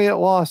 Maybe they're going to get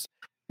lost.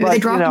 Maybe they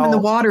dropped them in the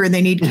water and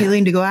they need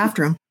Kayleen to go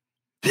after them.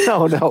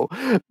 No.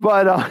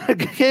 But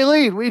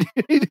Kayleen, we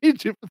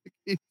need you for the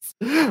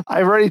keys.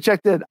 I've already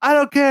checked in. I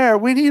don't care.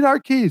 We need our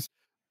keys.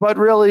 But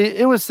really,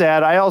 it was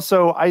sad.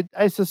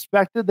 I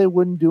suspected they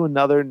wouldn't do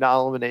another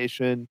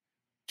non-elimination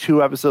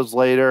 2 episodes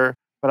later,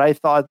 but I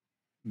thought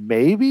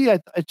maybe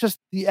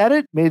the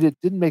edit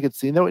didn't make it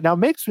seem that way. Now it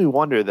makes me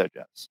wonder though,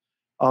 Jess.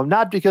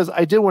 Not because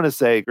I did want to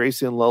say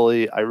Gracie and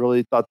Lily, I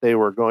really thought they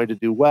were going to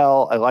do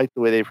well. I liked the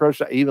way they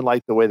approached it. I even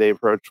liked the way they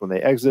approached when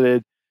they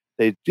exited.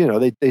 They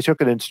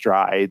took it in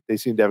stride. They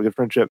seemed to have a good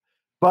friendship.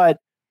 But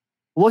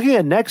looking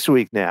at next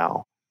week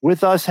now,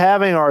 with us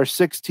having our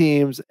 6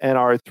 teams and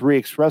our 3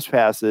 express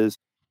passes,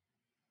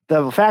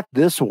 the fact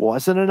this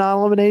wasn't a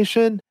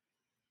non-elimination,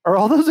 are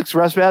all those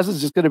express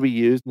passes just going to be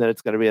used and then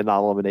it's going to be a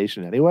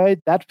non-elimination anyway?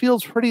 That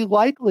feels pretty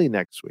likely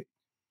next week.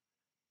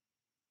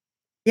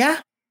 Yeah,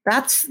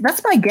 that's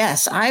my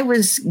guess. I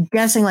was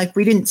guessing like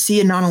we didn't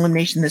see a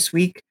non-elimination this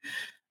week.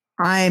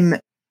 I'm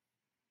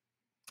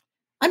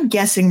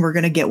guessing we're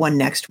going to get one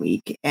next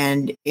week,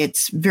 and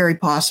it's very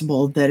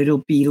possible that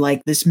it'll be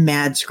like this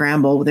mad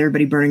scramble with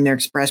everybody burning their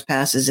express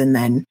passes and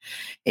then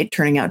it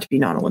turning out to be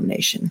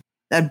non-elimination.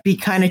 That'd be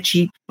kind of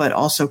cheap, but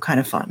also kind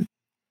of fun.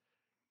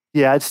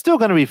 Yeah, it's still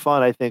going to be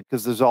fun, I think,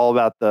 because there's all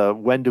about the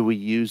when do we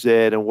use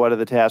it and what are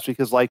the tasks.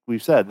 Because like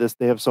we've said,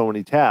 they have so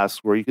many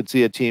tasks where you could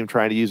see a team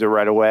trying to use it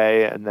right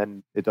away and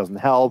then it doesn't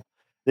help.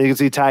 Then you can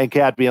see Ty and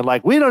Kat being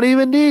like, we don't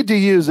even need to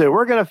use it.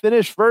 We're going to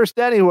finish first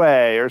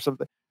anyway or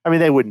something. I mean,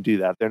 they wouldn't do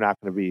that. They're not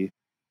going to be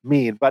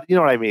mean, but you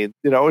know what I mean?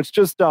 It's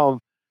just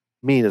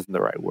mean isn't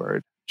the right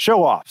word.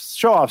 Show-offs.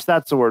 Show-offs,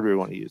 that's the word we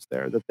want to use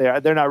there.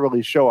 That they're not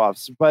really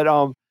show-offs. But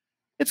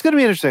it's going to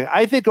be interesting.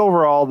 I think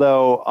overall,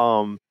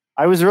 though,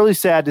 I was really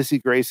sad to see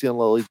Gracie and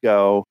Lily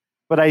go,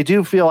 but I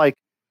do feel like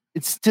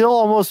it still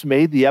almost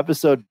made the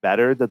episode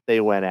better that they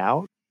went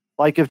out.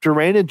 Like if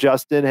Jermaine and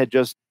Justin had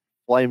just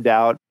flamed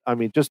out, I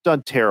mean, just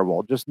done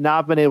terrible, just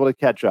not been able to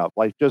catch up.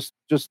 Like just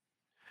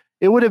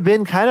it would have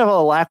been kind of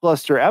a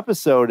lackluster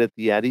episode at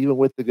the end, even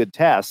with the good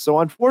tasks. So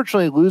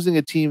unfortunately, losing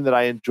a team that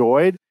I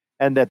enjoyed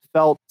and that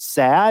felt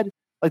sad,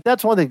 like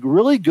that's one of the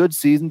really good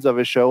seasons of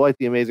a show like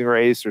The Amazing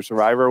Race or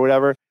Survivor or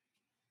whatever.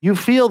 You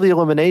feel the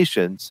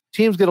eliminations.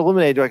 Teams get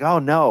eliminated. You're like, oh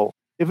no.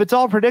 If it's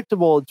all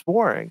predictable, it's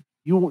boring.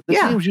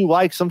 Teams you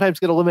like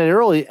sometimes get eliminated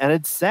early, and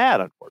it's sad,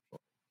 unfortunately.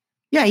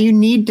 Yeah, you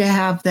need to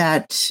have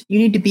that. You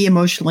need to be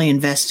emotionally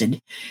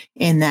invested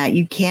in that.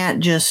 You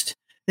can't just.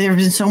 There have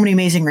been so many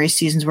Amazing Race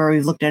seasons where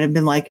we've looked at it and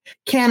been like,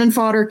 cannon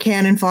fodder,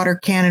 cannon fodder,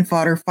 cannon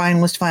fodder,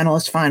 finalist,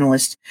 finalist,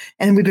 finalist.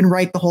 And we've been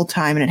right the whole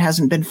time, and it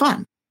hasn't been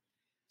fun.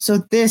 So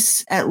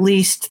this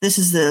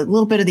is a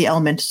little bit of the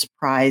element of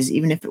surprise,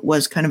 even if it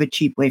was kind of a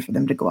cheap way for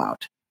them to go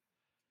out.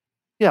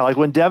 Yeah, like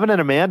when Devin and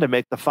Amanda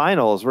make the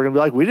finals, we're going to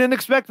be like, we didn't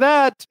expect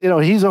that.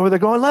 He's over there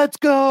going, let's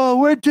go,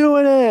 we're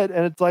doing it.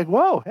 And it's like,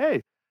 whoa,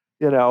 hey,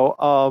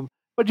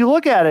 but you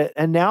look at it,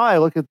 and now I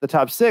look at the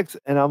top 6,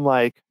 and I'm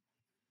like,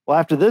 well,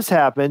 after this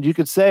happened, you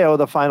could say, oh,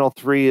 the final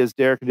 3 is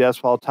Derek and Jess,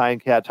 Paul, Ty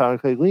and Kat, Tom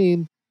and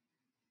Kayleen.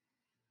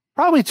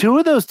 Probably 2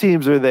 of those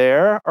teams are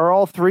there. Are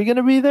all 3 going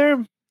to be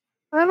there?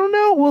 I don't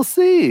know. We'll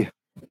see.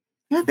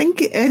 I think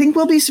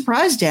we'll be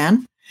surprised,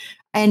 Dan.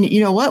 And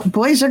you know what?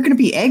 Boys, they're going to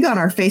be egg on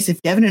our face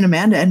if Devin and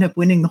Amanda end up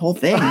winning the whole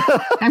thing.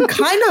 I'm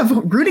kind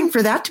of rooting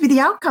for that to be the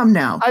outcome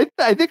now.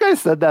 I think I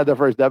said that in the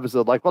first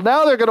episode. Like, well,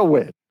 now they're going to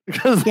win.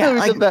 Because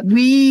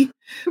we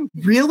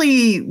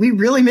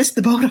really missed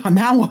the boat on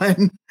that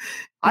one.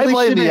 I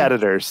blame the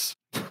editors.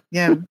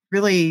 Yeah,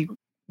 really,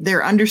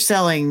 they're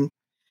underselling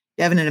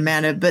Devin and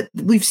Amanda, but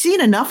we've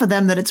seen enough of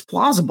them that it's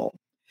plausible.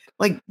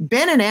 Like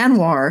Ben and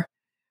Anwar,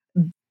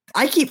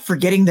 I keep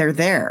forgetting they're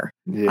there.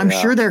 Yeah. I'm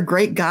sure they're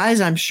great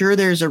guys. I'm sure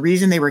there's a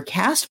reason they were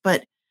cast,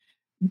 but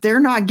they're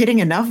not getting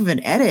enough of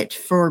an edit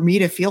for me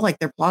to feel like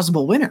they're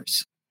plausible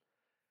winners.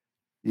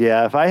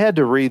 Yeah, if I had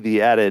to read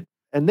the edit,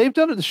 and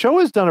the show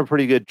has done a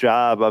pretty good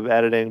job of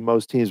editing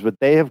most teams, but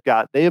they have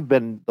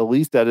been the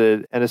least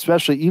edited. And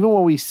especially even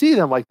when we see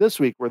them like this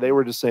week, where they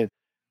were just saying,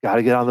 got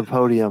to get on the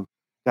podium.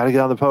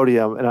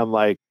 And I'm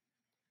like,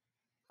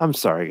 I'm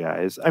sorry,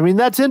 guys. I mean,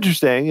 that's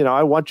interesting.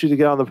 I want you to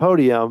get on the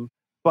podium,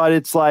 but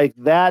it's like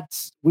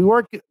we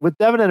work with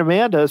Devin and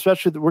Amanda,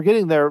 especially we're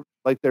getting their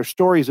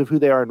stories of who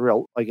they are in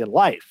real, like in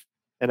life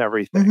and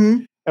everything.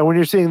 Mm-hmm. And when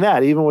you're seeing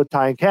that, even with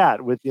Ty and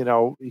Kat, with,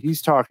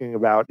 he's talking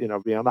about, being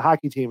on the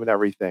hockey team and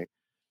everything.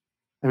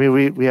 I mean,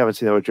 we haven't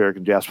seen that with Derek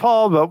and Jess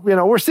Paul, but,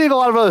 we're seeing a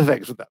lot of other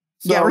things with them.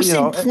 So, yeah, we're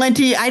seeing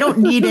plenty. I don't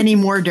need any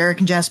more Derek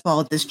and Jess Paul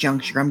at this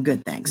juncture. I'm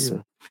good, thanks.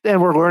 Yeah.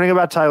 And we're learning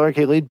about Tyler and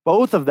Kayleen,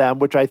 both of them,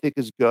 which I think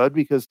is good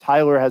because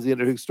Tyler has the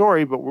interesting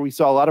story, but we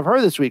saw a lot of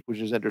her this week, which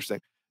is interesting.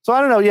 So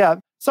I don't know. Yeah,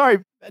 sorry.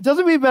 It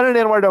doesn't mean Ben and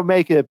Anwar don't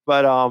make it,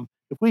 but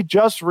if we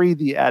just read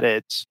the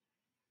edits,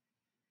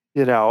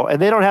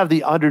 and they don't have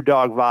the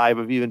underdog vibe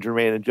of even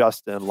Jermaine and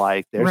Justin,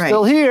 like they're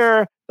still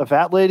here. The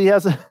fat lady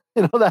has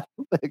that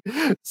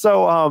thing.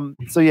 So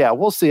yeah,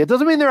 we'll see. It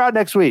doesn't mean they're out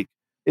next week.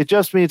 It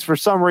just means for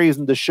some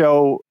reason the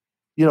show,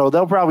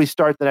 they'll probably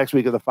start the next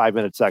week with a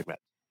 5-minute segment.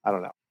 I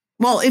don't know.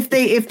 Well, if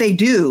they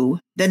do,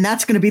 then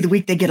that's going to be the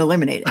week they get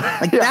eliminated.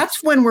 Like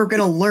that's when we're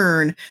going to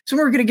learn. So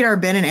we're going to get our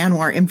Ben and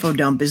Anwar info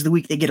dump is the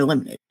week they get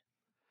eliminated.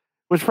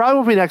 Which probably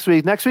will be next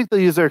week. Next week they'll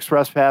use their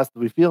express pass.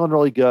 They'll be feeling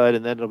really good,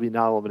 and then it'll be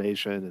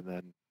non-elimination, and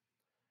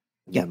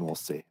then we'll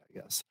see, I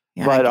guess.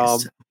 Yeah,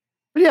 but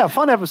yeah,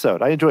 fun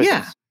episode. I enjoyed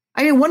this.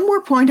 I mean, one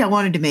more point I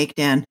wanted to make,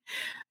 Dan.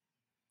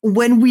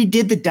 When we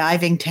did the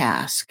diving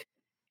task,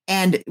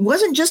 and it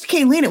wasn't just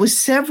Kayleen, it was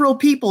several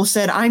people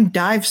said, I'm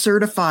dive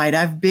certified.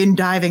 I've been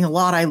diving a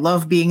lot. I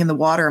love being in the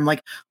water. I'm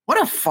like,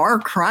 what a far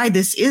cry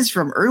this is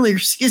from earlier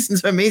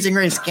seasons of Amazing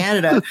Race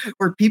Canada,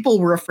 where people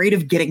were afraid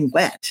of getting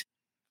wet.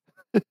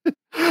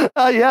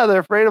 Yeah, they're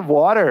afraid of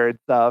water and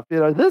stuff.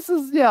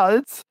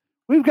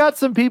 We've got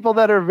some people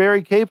that are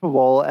very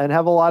capable and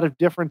have a lot of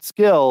different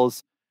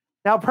skills.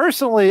 Now,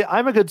 personally,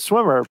 I'm a good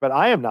swimmer, but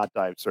I am not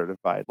dive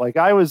certified. Like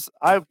I was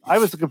a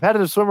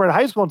competitive swimmer in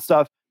high school and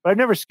stuff, but I've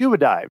never scuba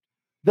dived.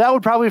 That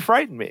would probably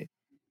frighten me.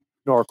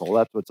 Snorkel,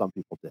 that's what some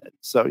people did.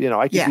 So,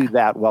 I could do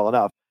that well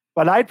enough,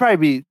 but I'd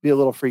probably be a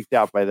little freaked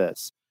out by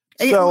this.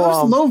 It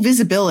was low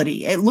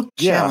visibility. It looked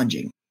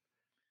challenging.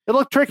 It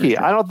looked tricky.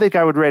 Sure. I don't think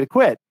I would ready to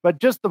quit, but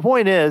just the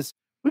point is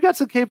we got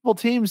some capable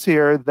teams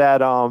here that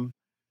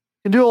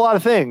can do a lot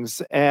of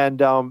things.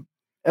 And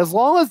as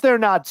long as they're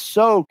not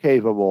so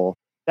capable,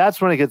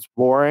 that's when it gets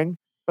boring.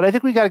 But I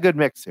think we got a good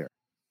mix here.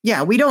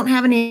 Yeah, we don't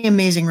have any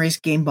Amazing Race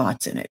game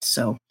bots in it,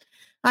 so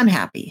I'm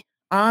happy.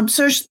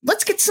 So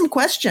let's get some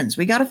questions.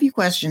 We got a few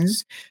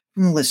questions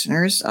from the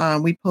listeners.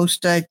 We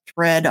post a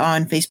thread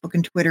on Facebook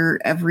and Twitter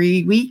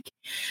every week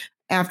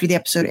after the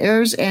episode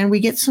airs, and we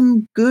get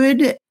some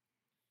good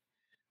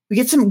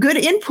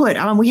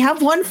input. We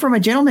have one from a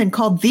gentleman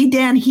called the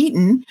Dan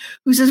Heaton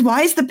who says,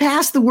 "Why is the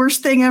past the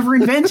worst thing ever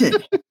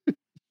invented?"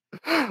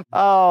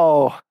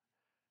 Oh,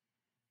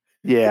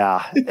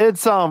 yeah.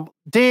 It's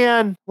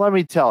Dan, let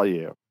me tell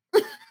you.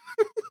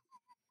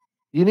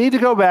 You need to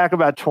go back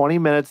about 20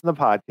 minutes in the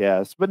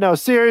podcast. But no,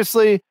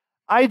 seriously,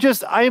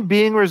 I'm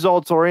being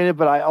results oriented,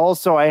 but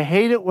I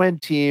hate it when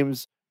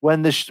teams,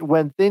 when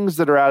things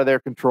that are out of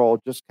their control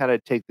just kind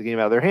of take the game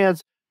out of their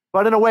hands.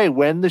 But in a way,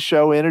 when the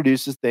show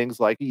introduces things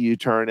like a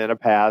U-turn and a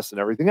pass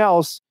and everything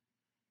else,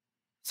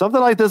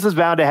 something like this is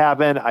bound to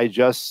happen. I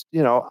just,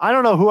 I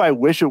don't know who I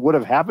wish it would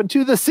have happened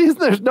to this season.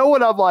 There's no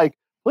one I'm like,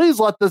 please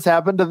let this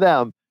happen to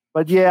them.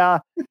 But yeah,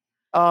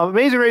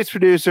 Amazing Race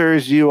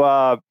producers, you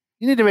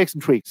need to make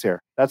some tweaks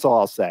here. That's all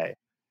I'll say.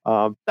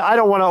 I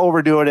don't want to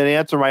overdo it and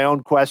answer my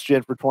own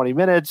question for 20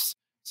 minutes,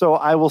 so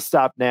I will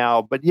stop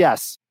now. But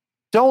yes,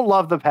 don't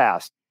love the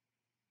past.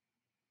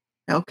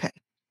 Okay,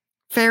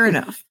 fair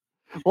enough.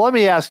 Well, let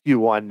me ask you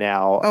one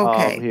now.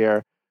 Okay.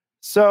 Here.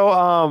 So,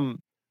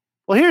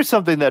 well, here's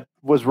something that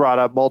was brought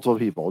up multiple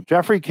people.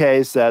 Jeffrey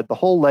K said the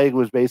whole leg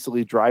was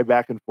basically dry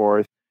back and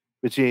forth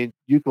between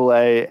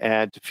Ukulele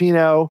and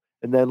Tofino.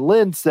 And then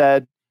Lynn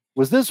said,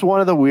 was this one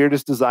of the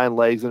weirdest design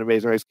legs in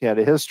Amazing Race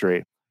Canada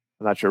history?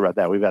 I'm not sure about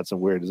that. We've had some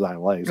weird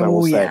design legs, I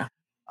will say.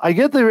 I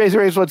get the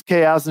Amazing Race wants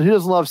chaos, and who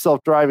doesn't love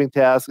self-driving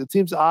tasks? It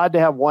seems odd to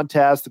have one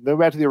task to go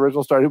back to the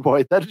original starting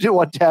point, then to do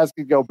one task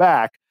and go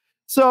back.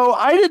 So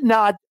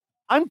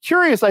I'm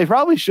curious. I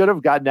probably should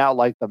have gotten out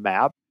like the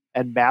map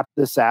and mapped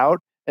this out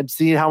and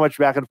seen how much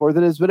back and forth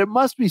it is, but it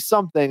must be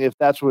something if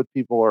that's what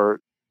people are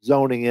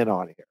zoning in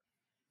on here.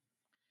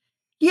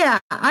 Yeah,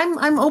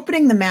 I'm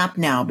opening the map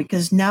now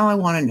because now I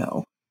want to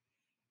know.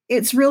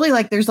 It's really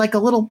like there's like a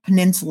little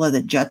peninsula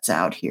that juts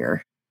out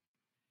here.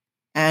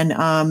 And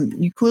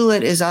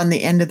Ucluelet is on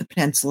the end of the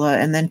peninsula,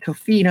 and then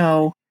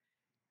Tofino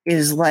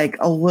is like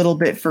a little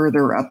bit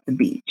further up the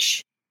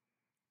beach.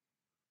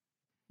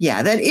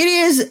 Yeah, that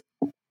it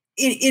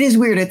is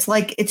weird. It's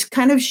like it's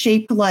kind of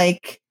shaped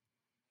like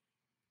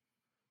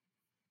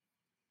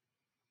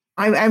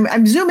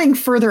I'm zooming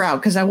further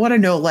out because I want to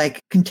know like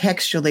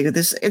contextually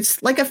this.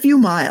 It's like a few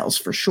miles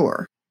for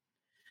sure.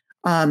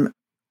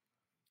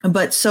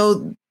 But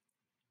so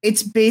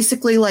it's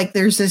basically like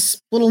there's this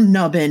little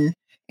nubbin,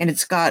 and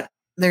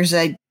there's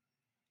a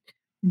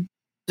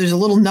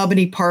little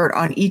nubbiny part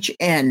on each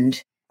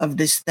end of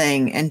this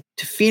thing, and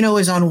Tofino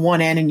is on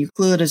one end and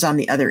Ucluelet is on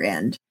the other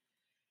end.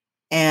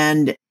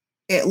 And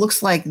it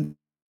looks like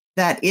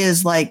that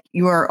is like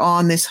you are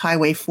on this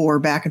Highway 4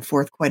 back and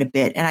forth quite a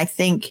bit. And I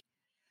think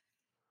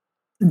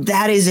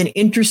that is an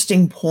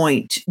interesting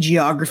point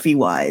geography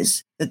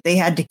wise, that they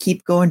had to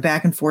keep going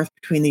back and forth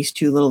between these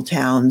two little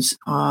towns.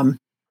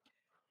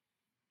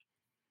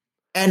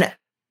 And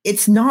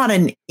it's not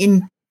an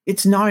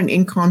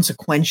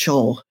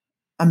inconsequential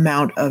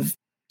amount of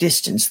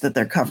distance that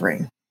they're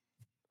covering.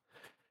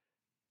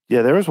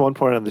 Yeah, there was one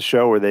point on the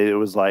show where it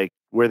was like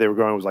where they were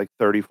going was like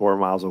 34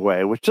 miles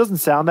away, which doesn't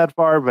sound that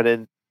far, but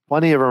in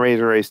plenty of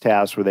Amazing Race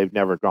tasks where they've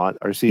never gone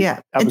or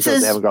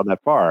episodes they haven't gone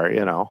that far,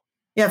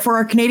 Yeah, for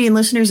our Canadian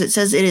listeners, it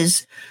says it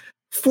is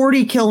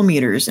 40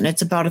 kilometers, and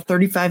it's about a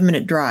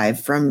 35-minute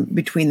drive from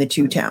between the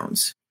two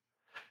towns.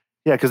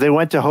 Yeah, because they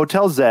went to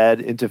Hotel Z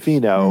in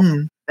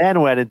Tofino,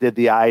 then went and did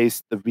the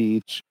ice, the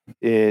beach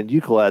in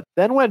Ucluelet,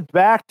 then went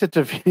back to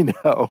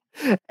Tofino,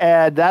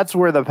 and that's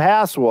where the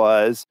pass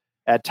was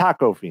at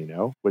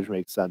Tacofino, which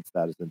makes sense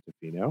that is in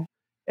Tofino,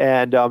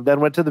 and then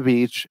went to the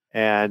beach,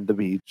 and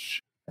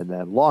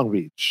then Long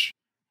Beach.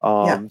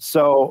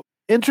 So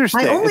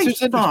interesting. My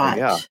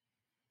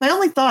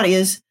only thought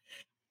is,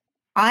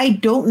 I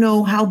don't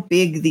know how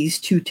big these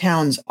two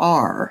towns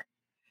are,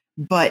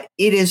 but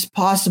it is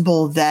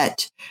possible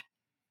that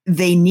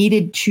they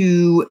needed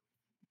to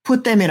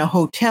put them in a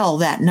hotel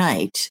that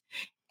night.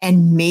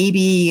 And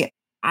maybe,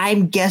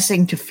 I'm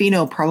guessing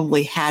Tofino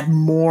probably had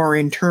more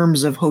in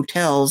terms of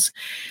hotels,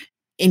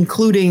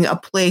 including a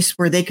place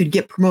where they could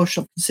get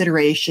promotional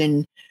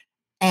consideration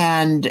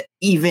and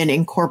even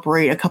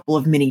incorporate a couple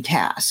of mini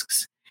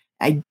tasks.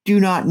 I do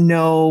not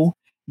know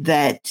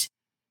that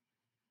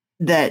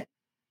that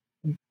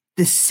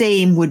the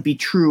same would be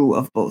true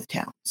of both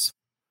towns.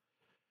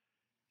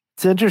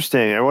 It's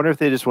interesting. I wonder if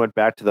they just went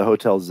back to the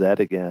Hotel Z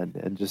again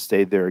and just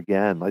stayed there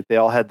again. Like they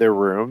all had their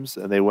rooms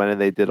and they went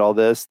and they did all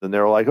this. Then they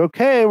were like,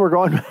 okay, we're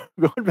going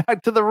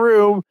back to the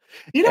room.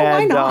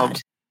 Why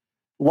not?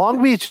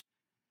 Long Beach,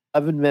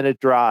 11-minute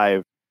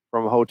drive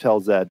from Hotel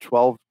Z,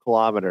 12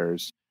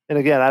 kilometers. And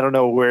again, I don't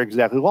know where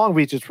exactly. Long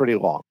Beach is pretty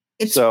long.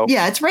 It's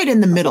right in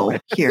the middle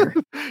here.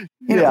 It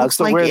looks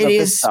like where it the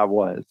is. stop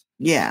was.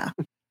 Yeah.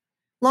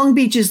 Long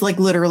Beach is like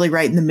literally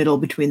right in the middle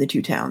between the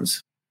two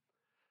towns.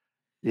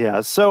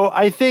 Yeah. So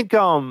I think,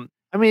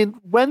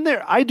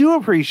 I do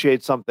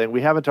appreciate something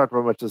we haven't talked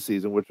about much this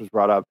season, which was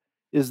brought up,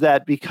 is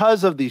that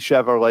because of the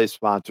Chevrolet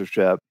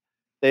sponsorship,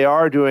 they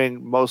are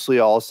doing mostly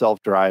all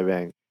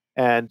self-driving.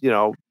 And,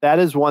 that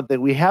is one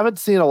thing. We haven't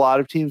seen a lot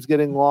of teams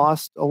getting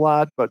lost a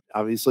lot, but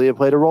obviously it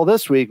played a role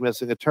this week,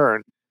 missing a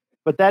turn.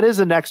 But that is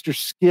an extra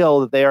skill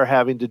that they are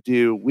having to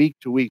do week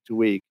to week to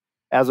week,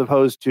 as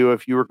opposed to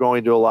if you were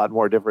going to a lot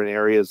more different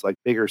areas like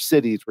bigger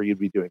cities where you'd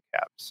be doing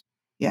cabs.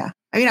 Yeah.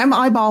 I mean, I'm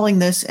eyeballing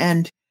this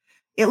and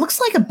it looks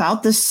like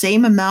about the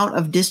same amount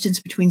of distance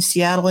between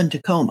Seattle and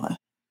Tacoma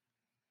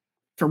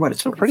for what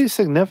it's worth. Pretty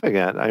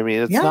significant. I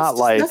mean, it's not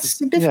like, that's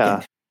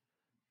significant.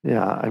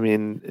 Yeah. I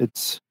mean,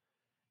 it's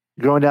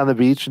going down the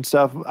beach and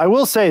stuff. I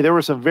will say there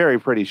were some very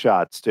pretty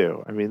shots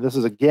too. I mean, this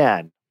is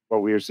again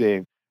what we are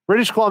seeing.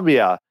 British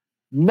Columbia,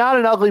 not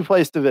an ugly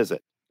place to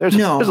visit. There's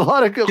a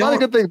lot of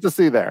good things to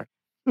see there.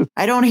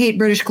 I don't hate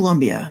British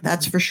Columbia.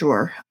 That's for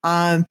sure.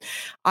 I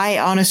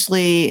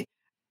honestly,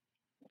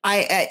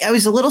 I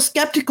was a little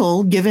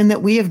skeptical given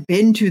that we have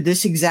been to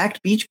this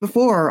exact beach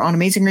before on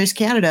Amazing Race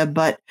Canada,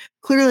 but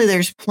clearly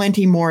there's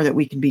plenty more that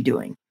we can be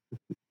doing.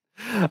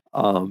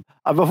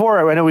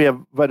 Before I know we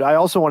have, but I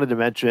also wanted to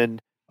mention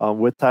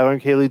with Tyler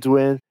and Kaylee's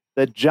win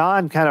that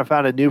John kind of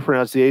found a new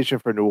pronunciation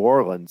for New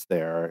Orleans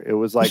there. It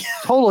was like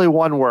totally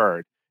one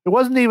word. It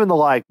wasn't even the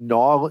like with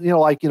no,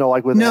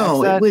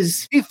 accent. It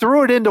was, he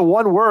threw it into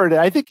one word.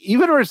 And I think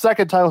even her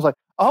second time was like,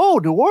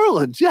 oh, New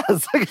Orleans.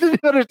 Yes. I didn't even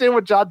understand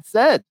what John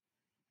said.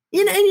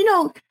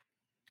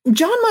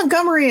 John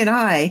Montgomery and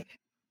I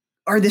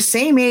are the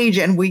same age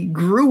and we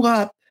grew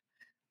up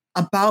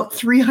about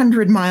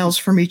 300 miles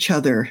from each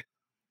other.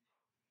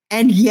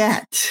 And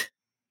yet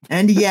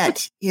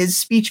his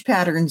speech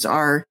patterns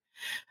are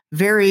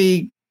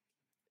very,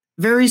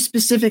 very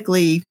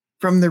specifically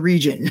from the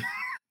region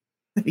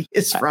that he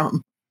is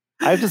from.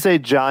 I have to say,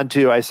 John,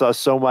 too, I saw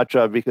so much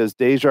of because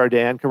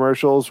Desjardins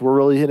commercials were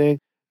really hitting.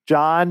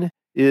 John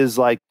is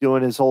like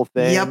doing his whole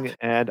thing. Yep.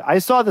 And I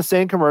saw the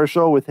same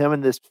commercial with him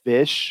and this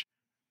fish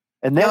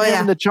and then him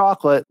and the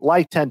chocolate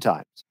like 10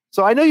 times.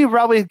 So I know you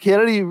probably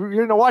can't,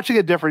 you're watching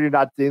it different. You're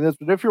not seeing this,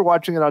 but if you're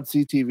watching it on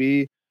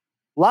CTV,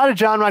 a lot of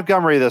John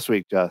Montgomery this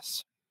week,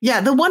 Jess.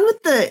 Yeah. The one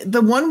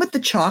with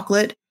the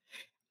chocolate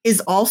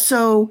is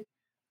also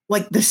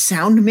like the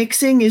sound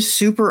mixing is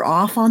super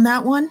off on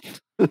that one.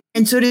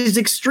 And so it is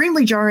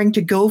extremely jarring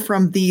to go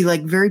from the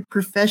like very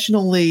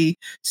professionally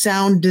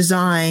sound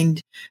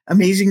designed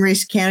Amazing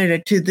Race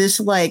Canada to this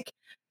like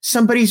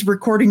somebody's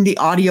recording the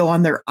audio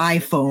on their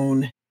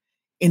iPhone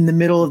in the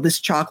middle of this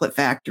chocolate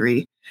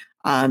factory.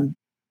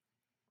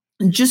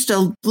 Just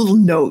a little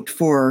note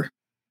for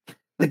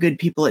the good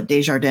people at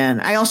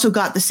Desjardins. I also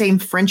got the same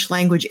French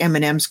language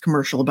M&M's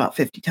commercial about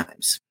 50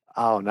 times.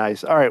 Oh,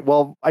 nice. All right.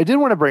 Well, I did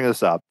want to bring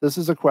this up. This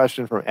is a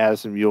question from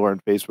Addison Mueller on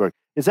Facebook.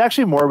 It's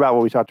actually more about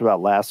what we talked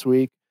about last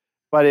week,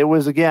 but it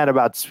was again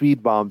about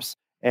speed bumps.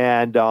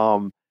 And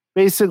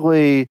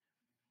basically,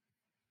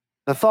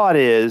 the thought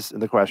is, in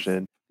the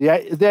question,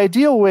 the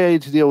ideal way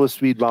to deal with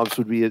speed bumps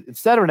would be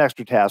instead of an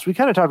extra task, we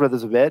kind of talked about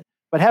this a bit,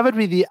 but have it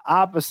be the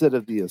opposite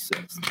of the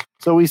assist.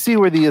 So we see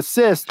where the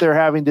assist, they're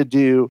having to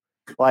do,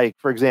 like,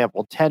 for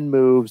example, 10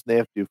 moves, and they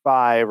have to do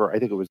 5, or I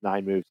think it was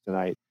 9 moves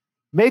tonight.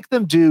 Make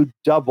them do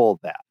double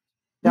that.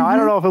 Now, I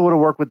don't know if it would have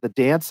worked with the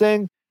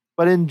dancing,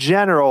 but in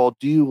general,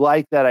 do you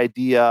like that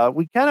idea?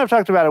 We kind of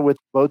talked about it with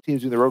both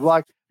teams doing the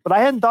roadblock, but I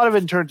hadn't thought of it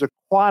in terms of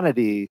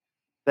quantity,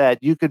 that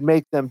you could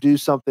make them do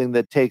something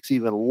that takes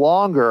even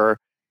longer,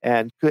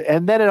 and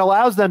then it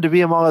allows them to be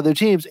among other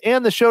teams,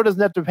 and the show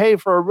doesn't have to pay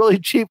for a really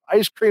cheap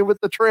ice cream with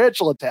the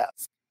tarantula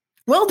task.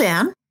 Well,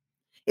 Dan,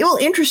 it will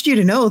interest you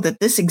to know that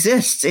this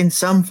exists in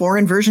some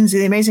foreign versions of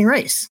The Amazing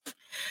Race.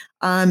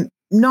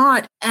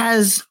 Not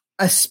as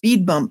a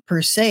speed bump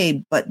per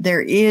se, but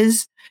there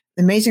is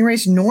The Amazing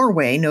Race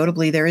Norway.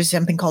 Notably, there is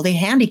something called a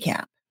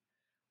handicap,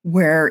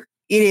 where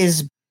it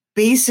is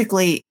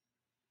basically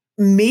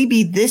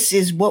maybe this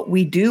is what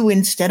we do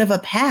instead of a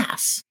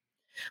pass,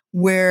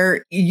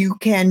 where you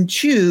can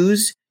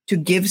choose to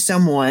give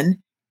someone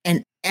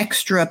an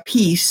extra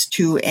piece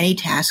to any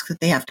task that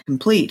they have to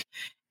complete.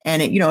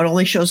 And it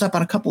only shows up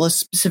on a couple of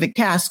specific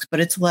tasks, but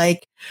it's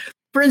like,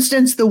 for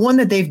instance, the one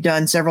that they've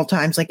done several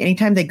times, like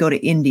anytime they go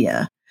to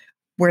India,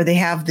 where they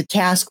have the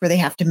task where they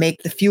have to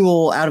make the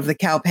fuel out of the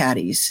cow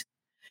patties.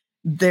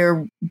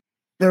 There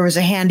was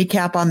a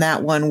handicap on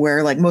that one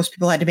where like most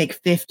people had to make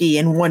 50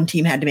 and one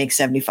team had to make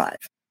 75.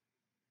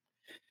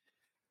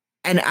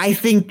 And I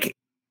think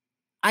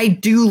I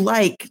do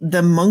like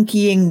the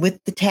monkeying with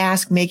the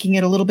task, making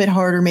it a little bit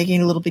harder,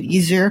 making it a little bit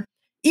easier.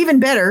 Even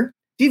better,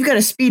 if you've got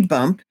a speed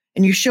bump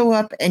and you show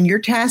up and your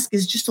task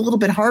is just a little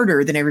bit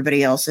harder than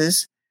everybody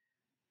else's,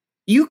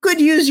 you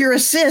could use your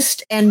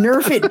assist and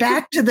nerf it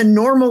back to the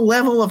normal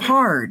level of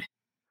hard.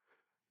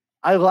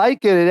 I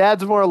like it. It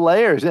adds more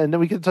layers. And then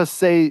we can just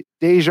say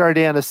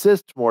Desjardins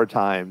assist more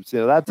times.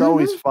 That's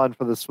always fun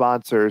for the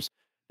sponsors.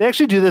 They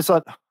actually do this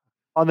on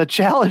the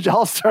Challenge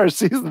All-Star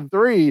Season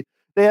 3.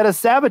 They had a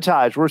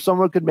sabotage where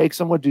someone could make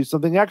someone do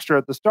something extra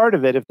at the start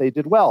of it if they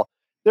did well.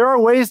 There are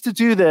ways to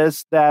do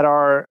this not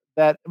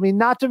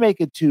to make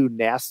it too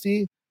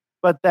nasty,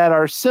 but that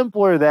are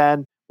simpler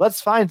than let's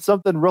find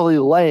something really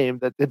lame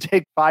that can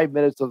take 5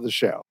 minutes of the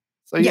show.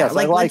 So yes,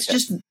 I like let's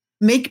just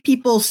make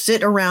people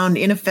sit around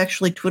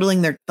ineffectually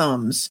twiddling their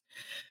thumbs.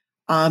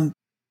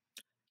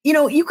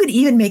 You could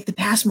even make the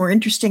pass more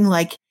interesting,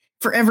 like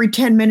for every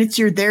 10 minutes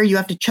you're there, you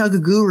have to chug a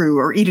guru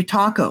or eat a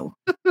taco.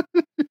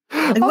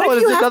 What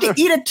if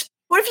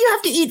you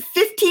have to eat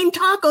 15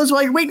 tacos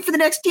while you're waiting for the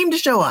next team to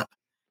show up?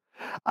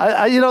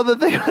 The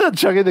thing about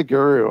chugging the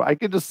guru, I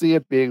can just see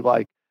it being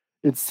like,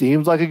 it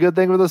seems like a good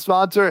thing with a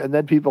sponsor, and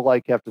then people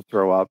have to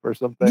throw up or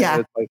something. Yeah.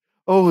 It's like,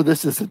 oh,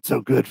 this isn't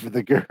so good for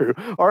the guru.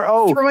 Or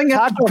throwing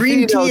up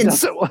green tea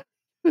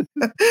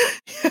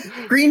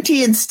green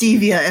tea and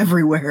stevia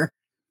everywhere.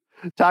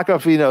 Taco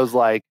Fino's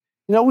like,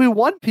 we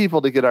want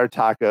people to get our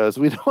tacos.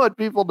 We don't want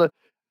people to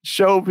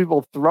show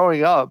people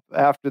throwing up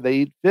after they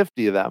eat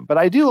 50 of them. But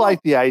I do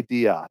like the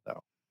idea, though.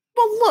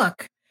 Well,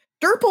 look,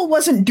 Durple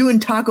wasn't doing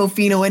Taco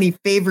Fino any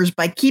favors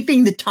by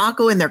keeping the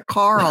taco in their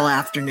car all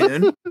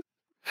afternoon.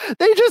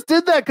 They just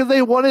did that because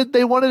they wanted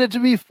it to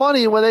be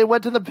funny when they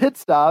went to the pit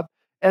stop,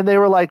 and they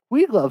were like,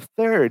 "We love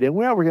third, and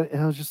we're gonna."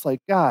 And I was just like,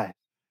 "Guys,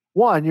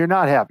 one, you're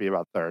not happy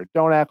about third.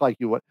 Don't act like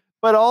you would."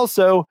 But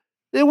also,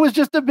 it was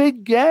just a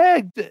big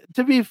gag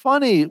to be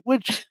funny.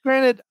 Which,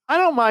 granted, I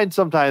don't mind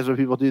sometimes when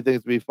people do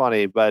things to be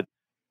funny, but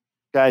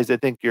guys, I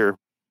think you're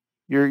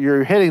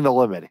hitting the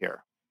limit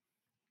here.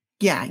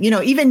 Yeah,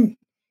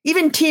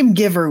 even Team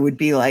Giver would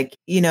be like,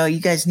 you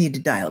guys need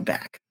to dial it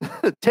back.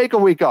 Take a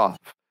week off.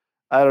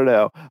 I don't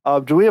know.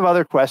 Do we have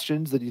other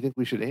questions that you think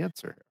we should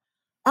answer?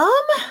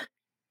 I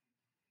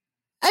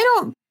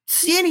don't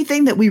see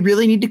anything that we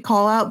really need to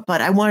call out,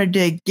 but I wanted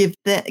to give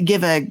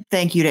a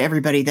thank you to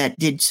everybody that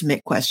did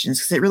submit questions,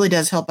 because it really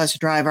does help us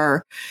drive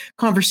our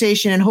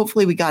conversation, and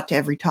hopefully we got to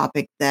every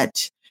topic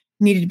that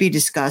needed to be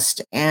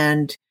discussed.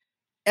 And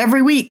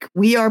every week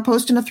we are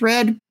posting a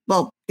thread.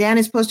 Well, Dan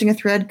is posting a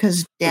thread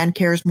because Dan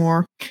cares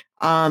more.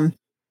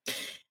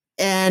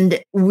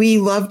 And we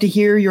love to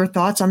hear your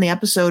thoughts on the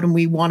episode, and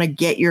we want to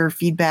get your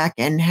feedback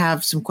and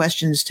have some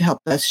questions to help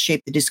us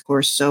shape the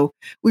discourse. So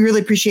we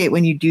really appreciate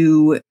when you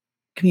do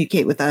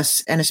communicate with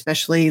us, and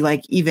especially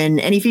even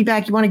any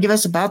feedback you want to give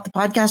us about the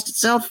podcast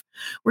itself.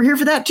 We're here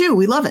for that too.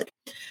 We love it.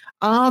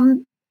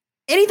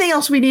 Anything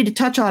else we need to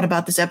touch on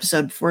about this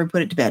episode before we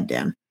put it to bed,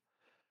 Dan?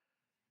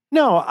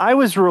 No, I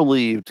was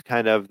relieved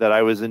kind of that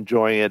I was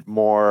enjoying it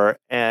more.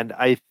 And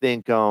I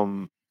think,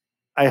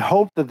 I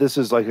hope that this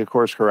is like a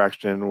course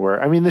correction where,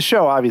 the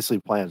show obviously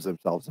plans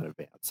themselves in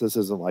advance. This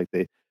isn't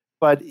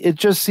but it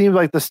just seemed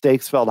like the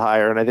stakes felt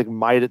higher. And I think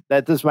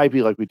this might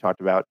be like we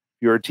talked about,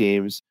 fewer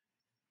teams,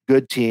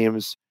 good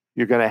teams.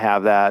 You're going to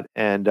have that.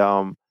 And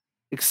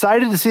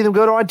excited to see them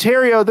go to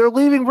Ontario. They're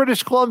leaving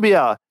British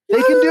Columbia.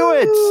 They can do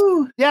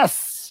it.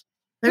 Yes.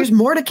 There's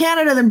more to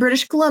Canada than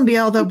British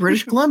Columbia, although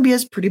British Columbia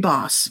is pretty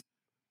boss.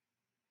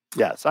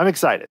 Yes, I'm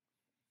excited.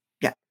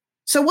 Yeah.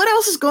 So what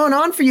else is going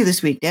on for you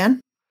this week,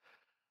 Dan?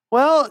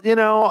 Well,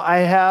 I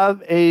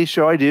have a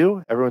show I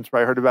do. Everyone's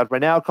probably heard about it by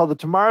now, called the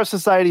Tomorrow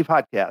Society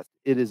Podcast.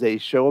 It is a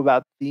show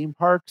about theme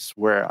parks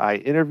where I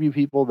interview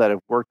people that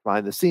have worked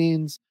behind the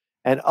scenes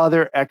and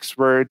other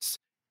experts.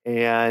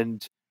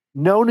 And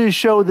no new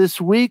show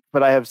this week,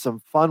 but I have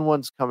some fun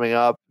ones coming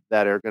up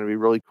that are going to be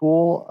really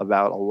cool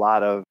about a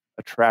lot of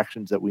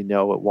attractions that we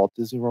know at Walt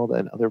Disney World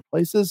and other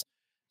places.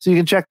 So you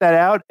can check that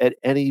out at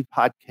any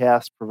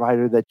podcast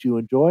provider that you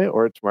enjoy,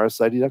 or at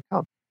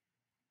tomorrowsociety.com.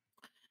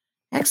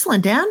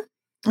 Excellent, Dan.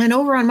 And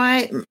over on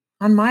my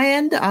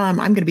end, I'm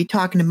going to be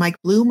talking to Mike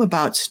Bloom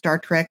about Star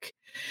Trek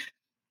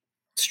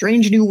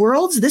Strange New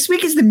Worlds. This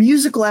week is the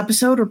musical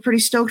episode. We're pretty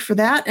stoked for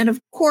that. And of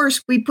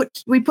course, we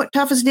put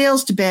Tough as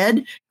Nails to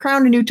bed,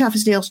 crowned a new Tough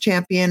as Nails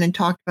champion, and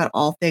talked about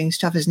all things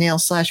Tough as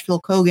Nails / Phil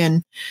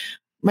Kogan.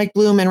 Mike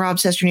Bloom and Rob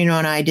Sesternino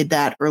and I did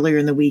that earlier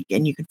in the week,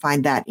 and you can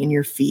find that in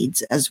your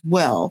feeds as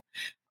well.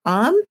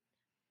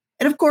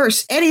 And of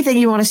course, anything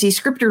you want to see,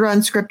 scripted or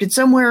unscripted,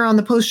 somewhere on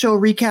the post-show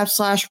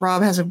recap /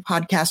 Rob has a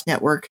podcast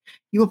network,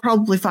 you will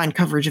probably find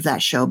coverage of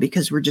that show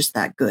because we're just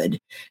that good.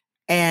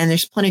 And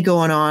there's plenty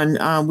going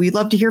on. We'd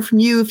love to hear from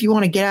you. If you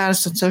want to get at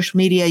us on social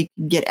media, you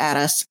can get at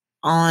us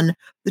on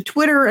the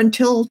Twitter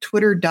until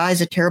Twitter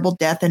dies a terrible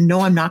death. And no,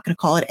 I'm not going to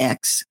call it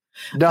X.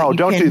 No,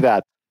 don't do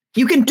that.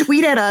 You can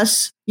tweet at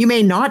us. You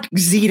may not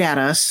zeet at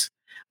us,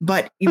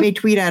 but you may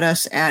tweet at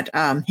us at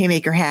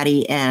Haymaker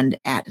Hattie and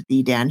at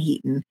the Dan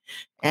Heaton.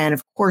 And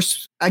of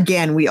course,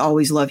 again, we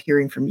always love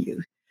hearing from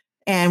you.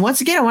 And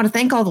once again, I want to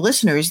thank all the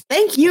listeners.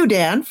 Thank you,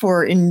 Dan,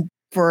 for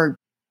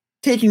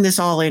taking this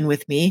all in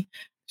with me.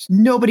 There's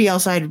nobody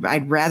else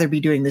I'd rather be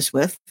doing this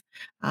with.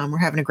 We're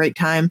having a great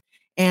time.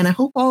 And I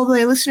hope all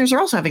the listeners are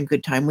also having a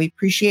good time. We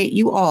appreciate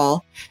you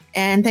all.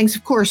 And thanks,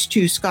 of course,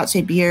 to Scott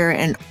St. Pierre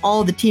and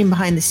all the team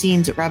behind the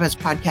scenes at Rabbits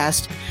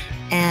Podcast.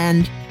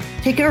 And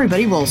take care,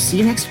 everybody. We'll see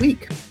you next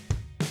week.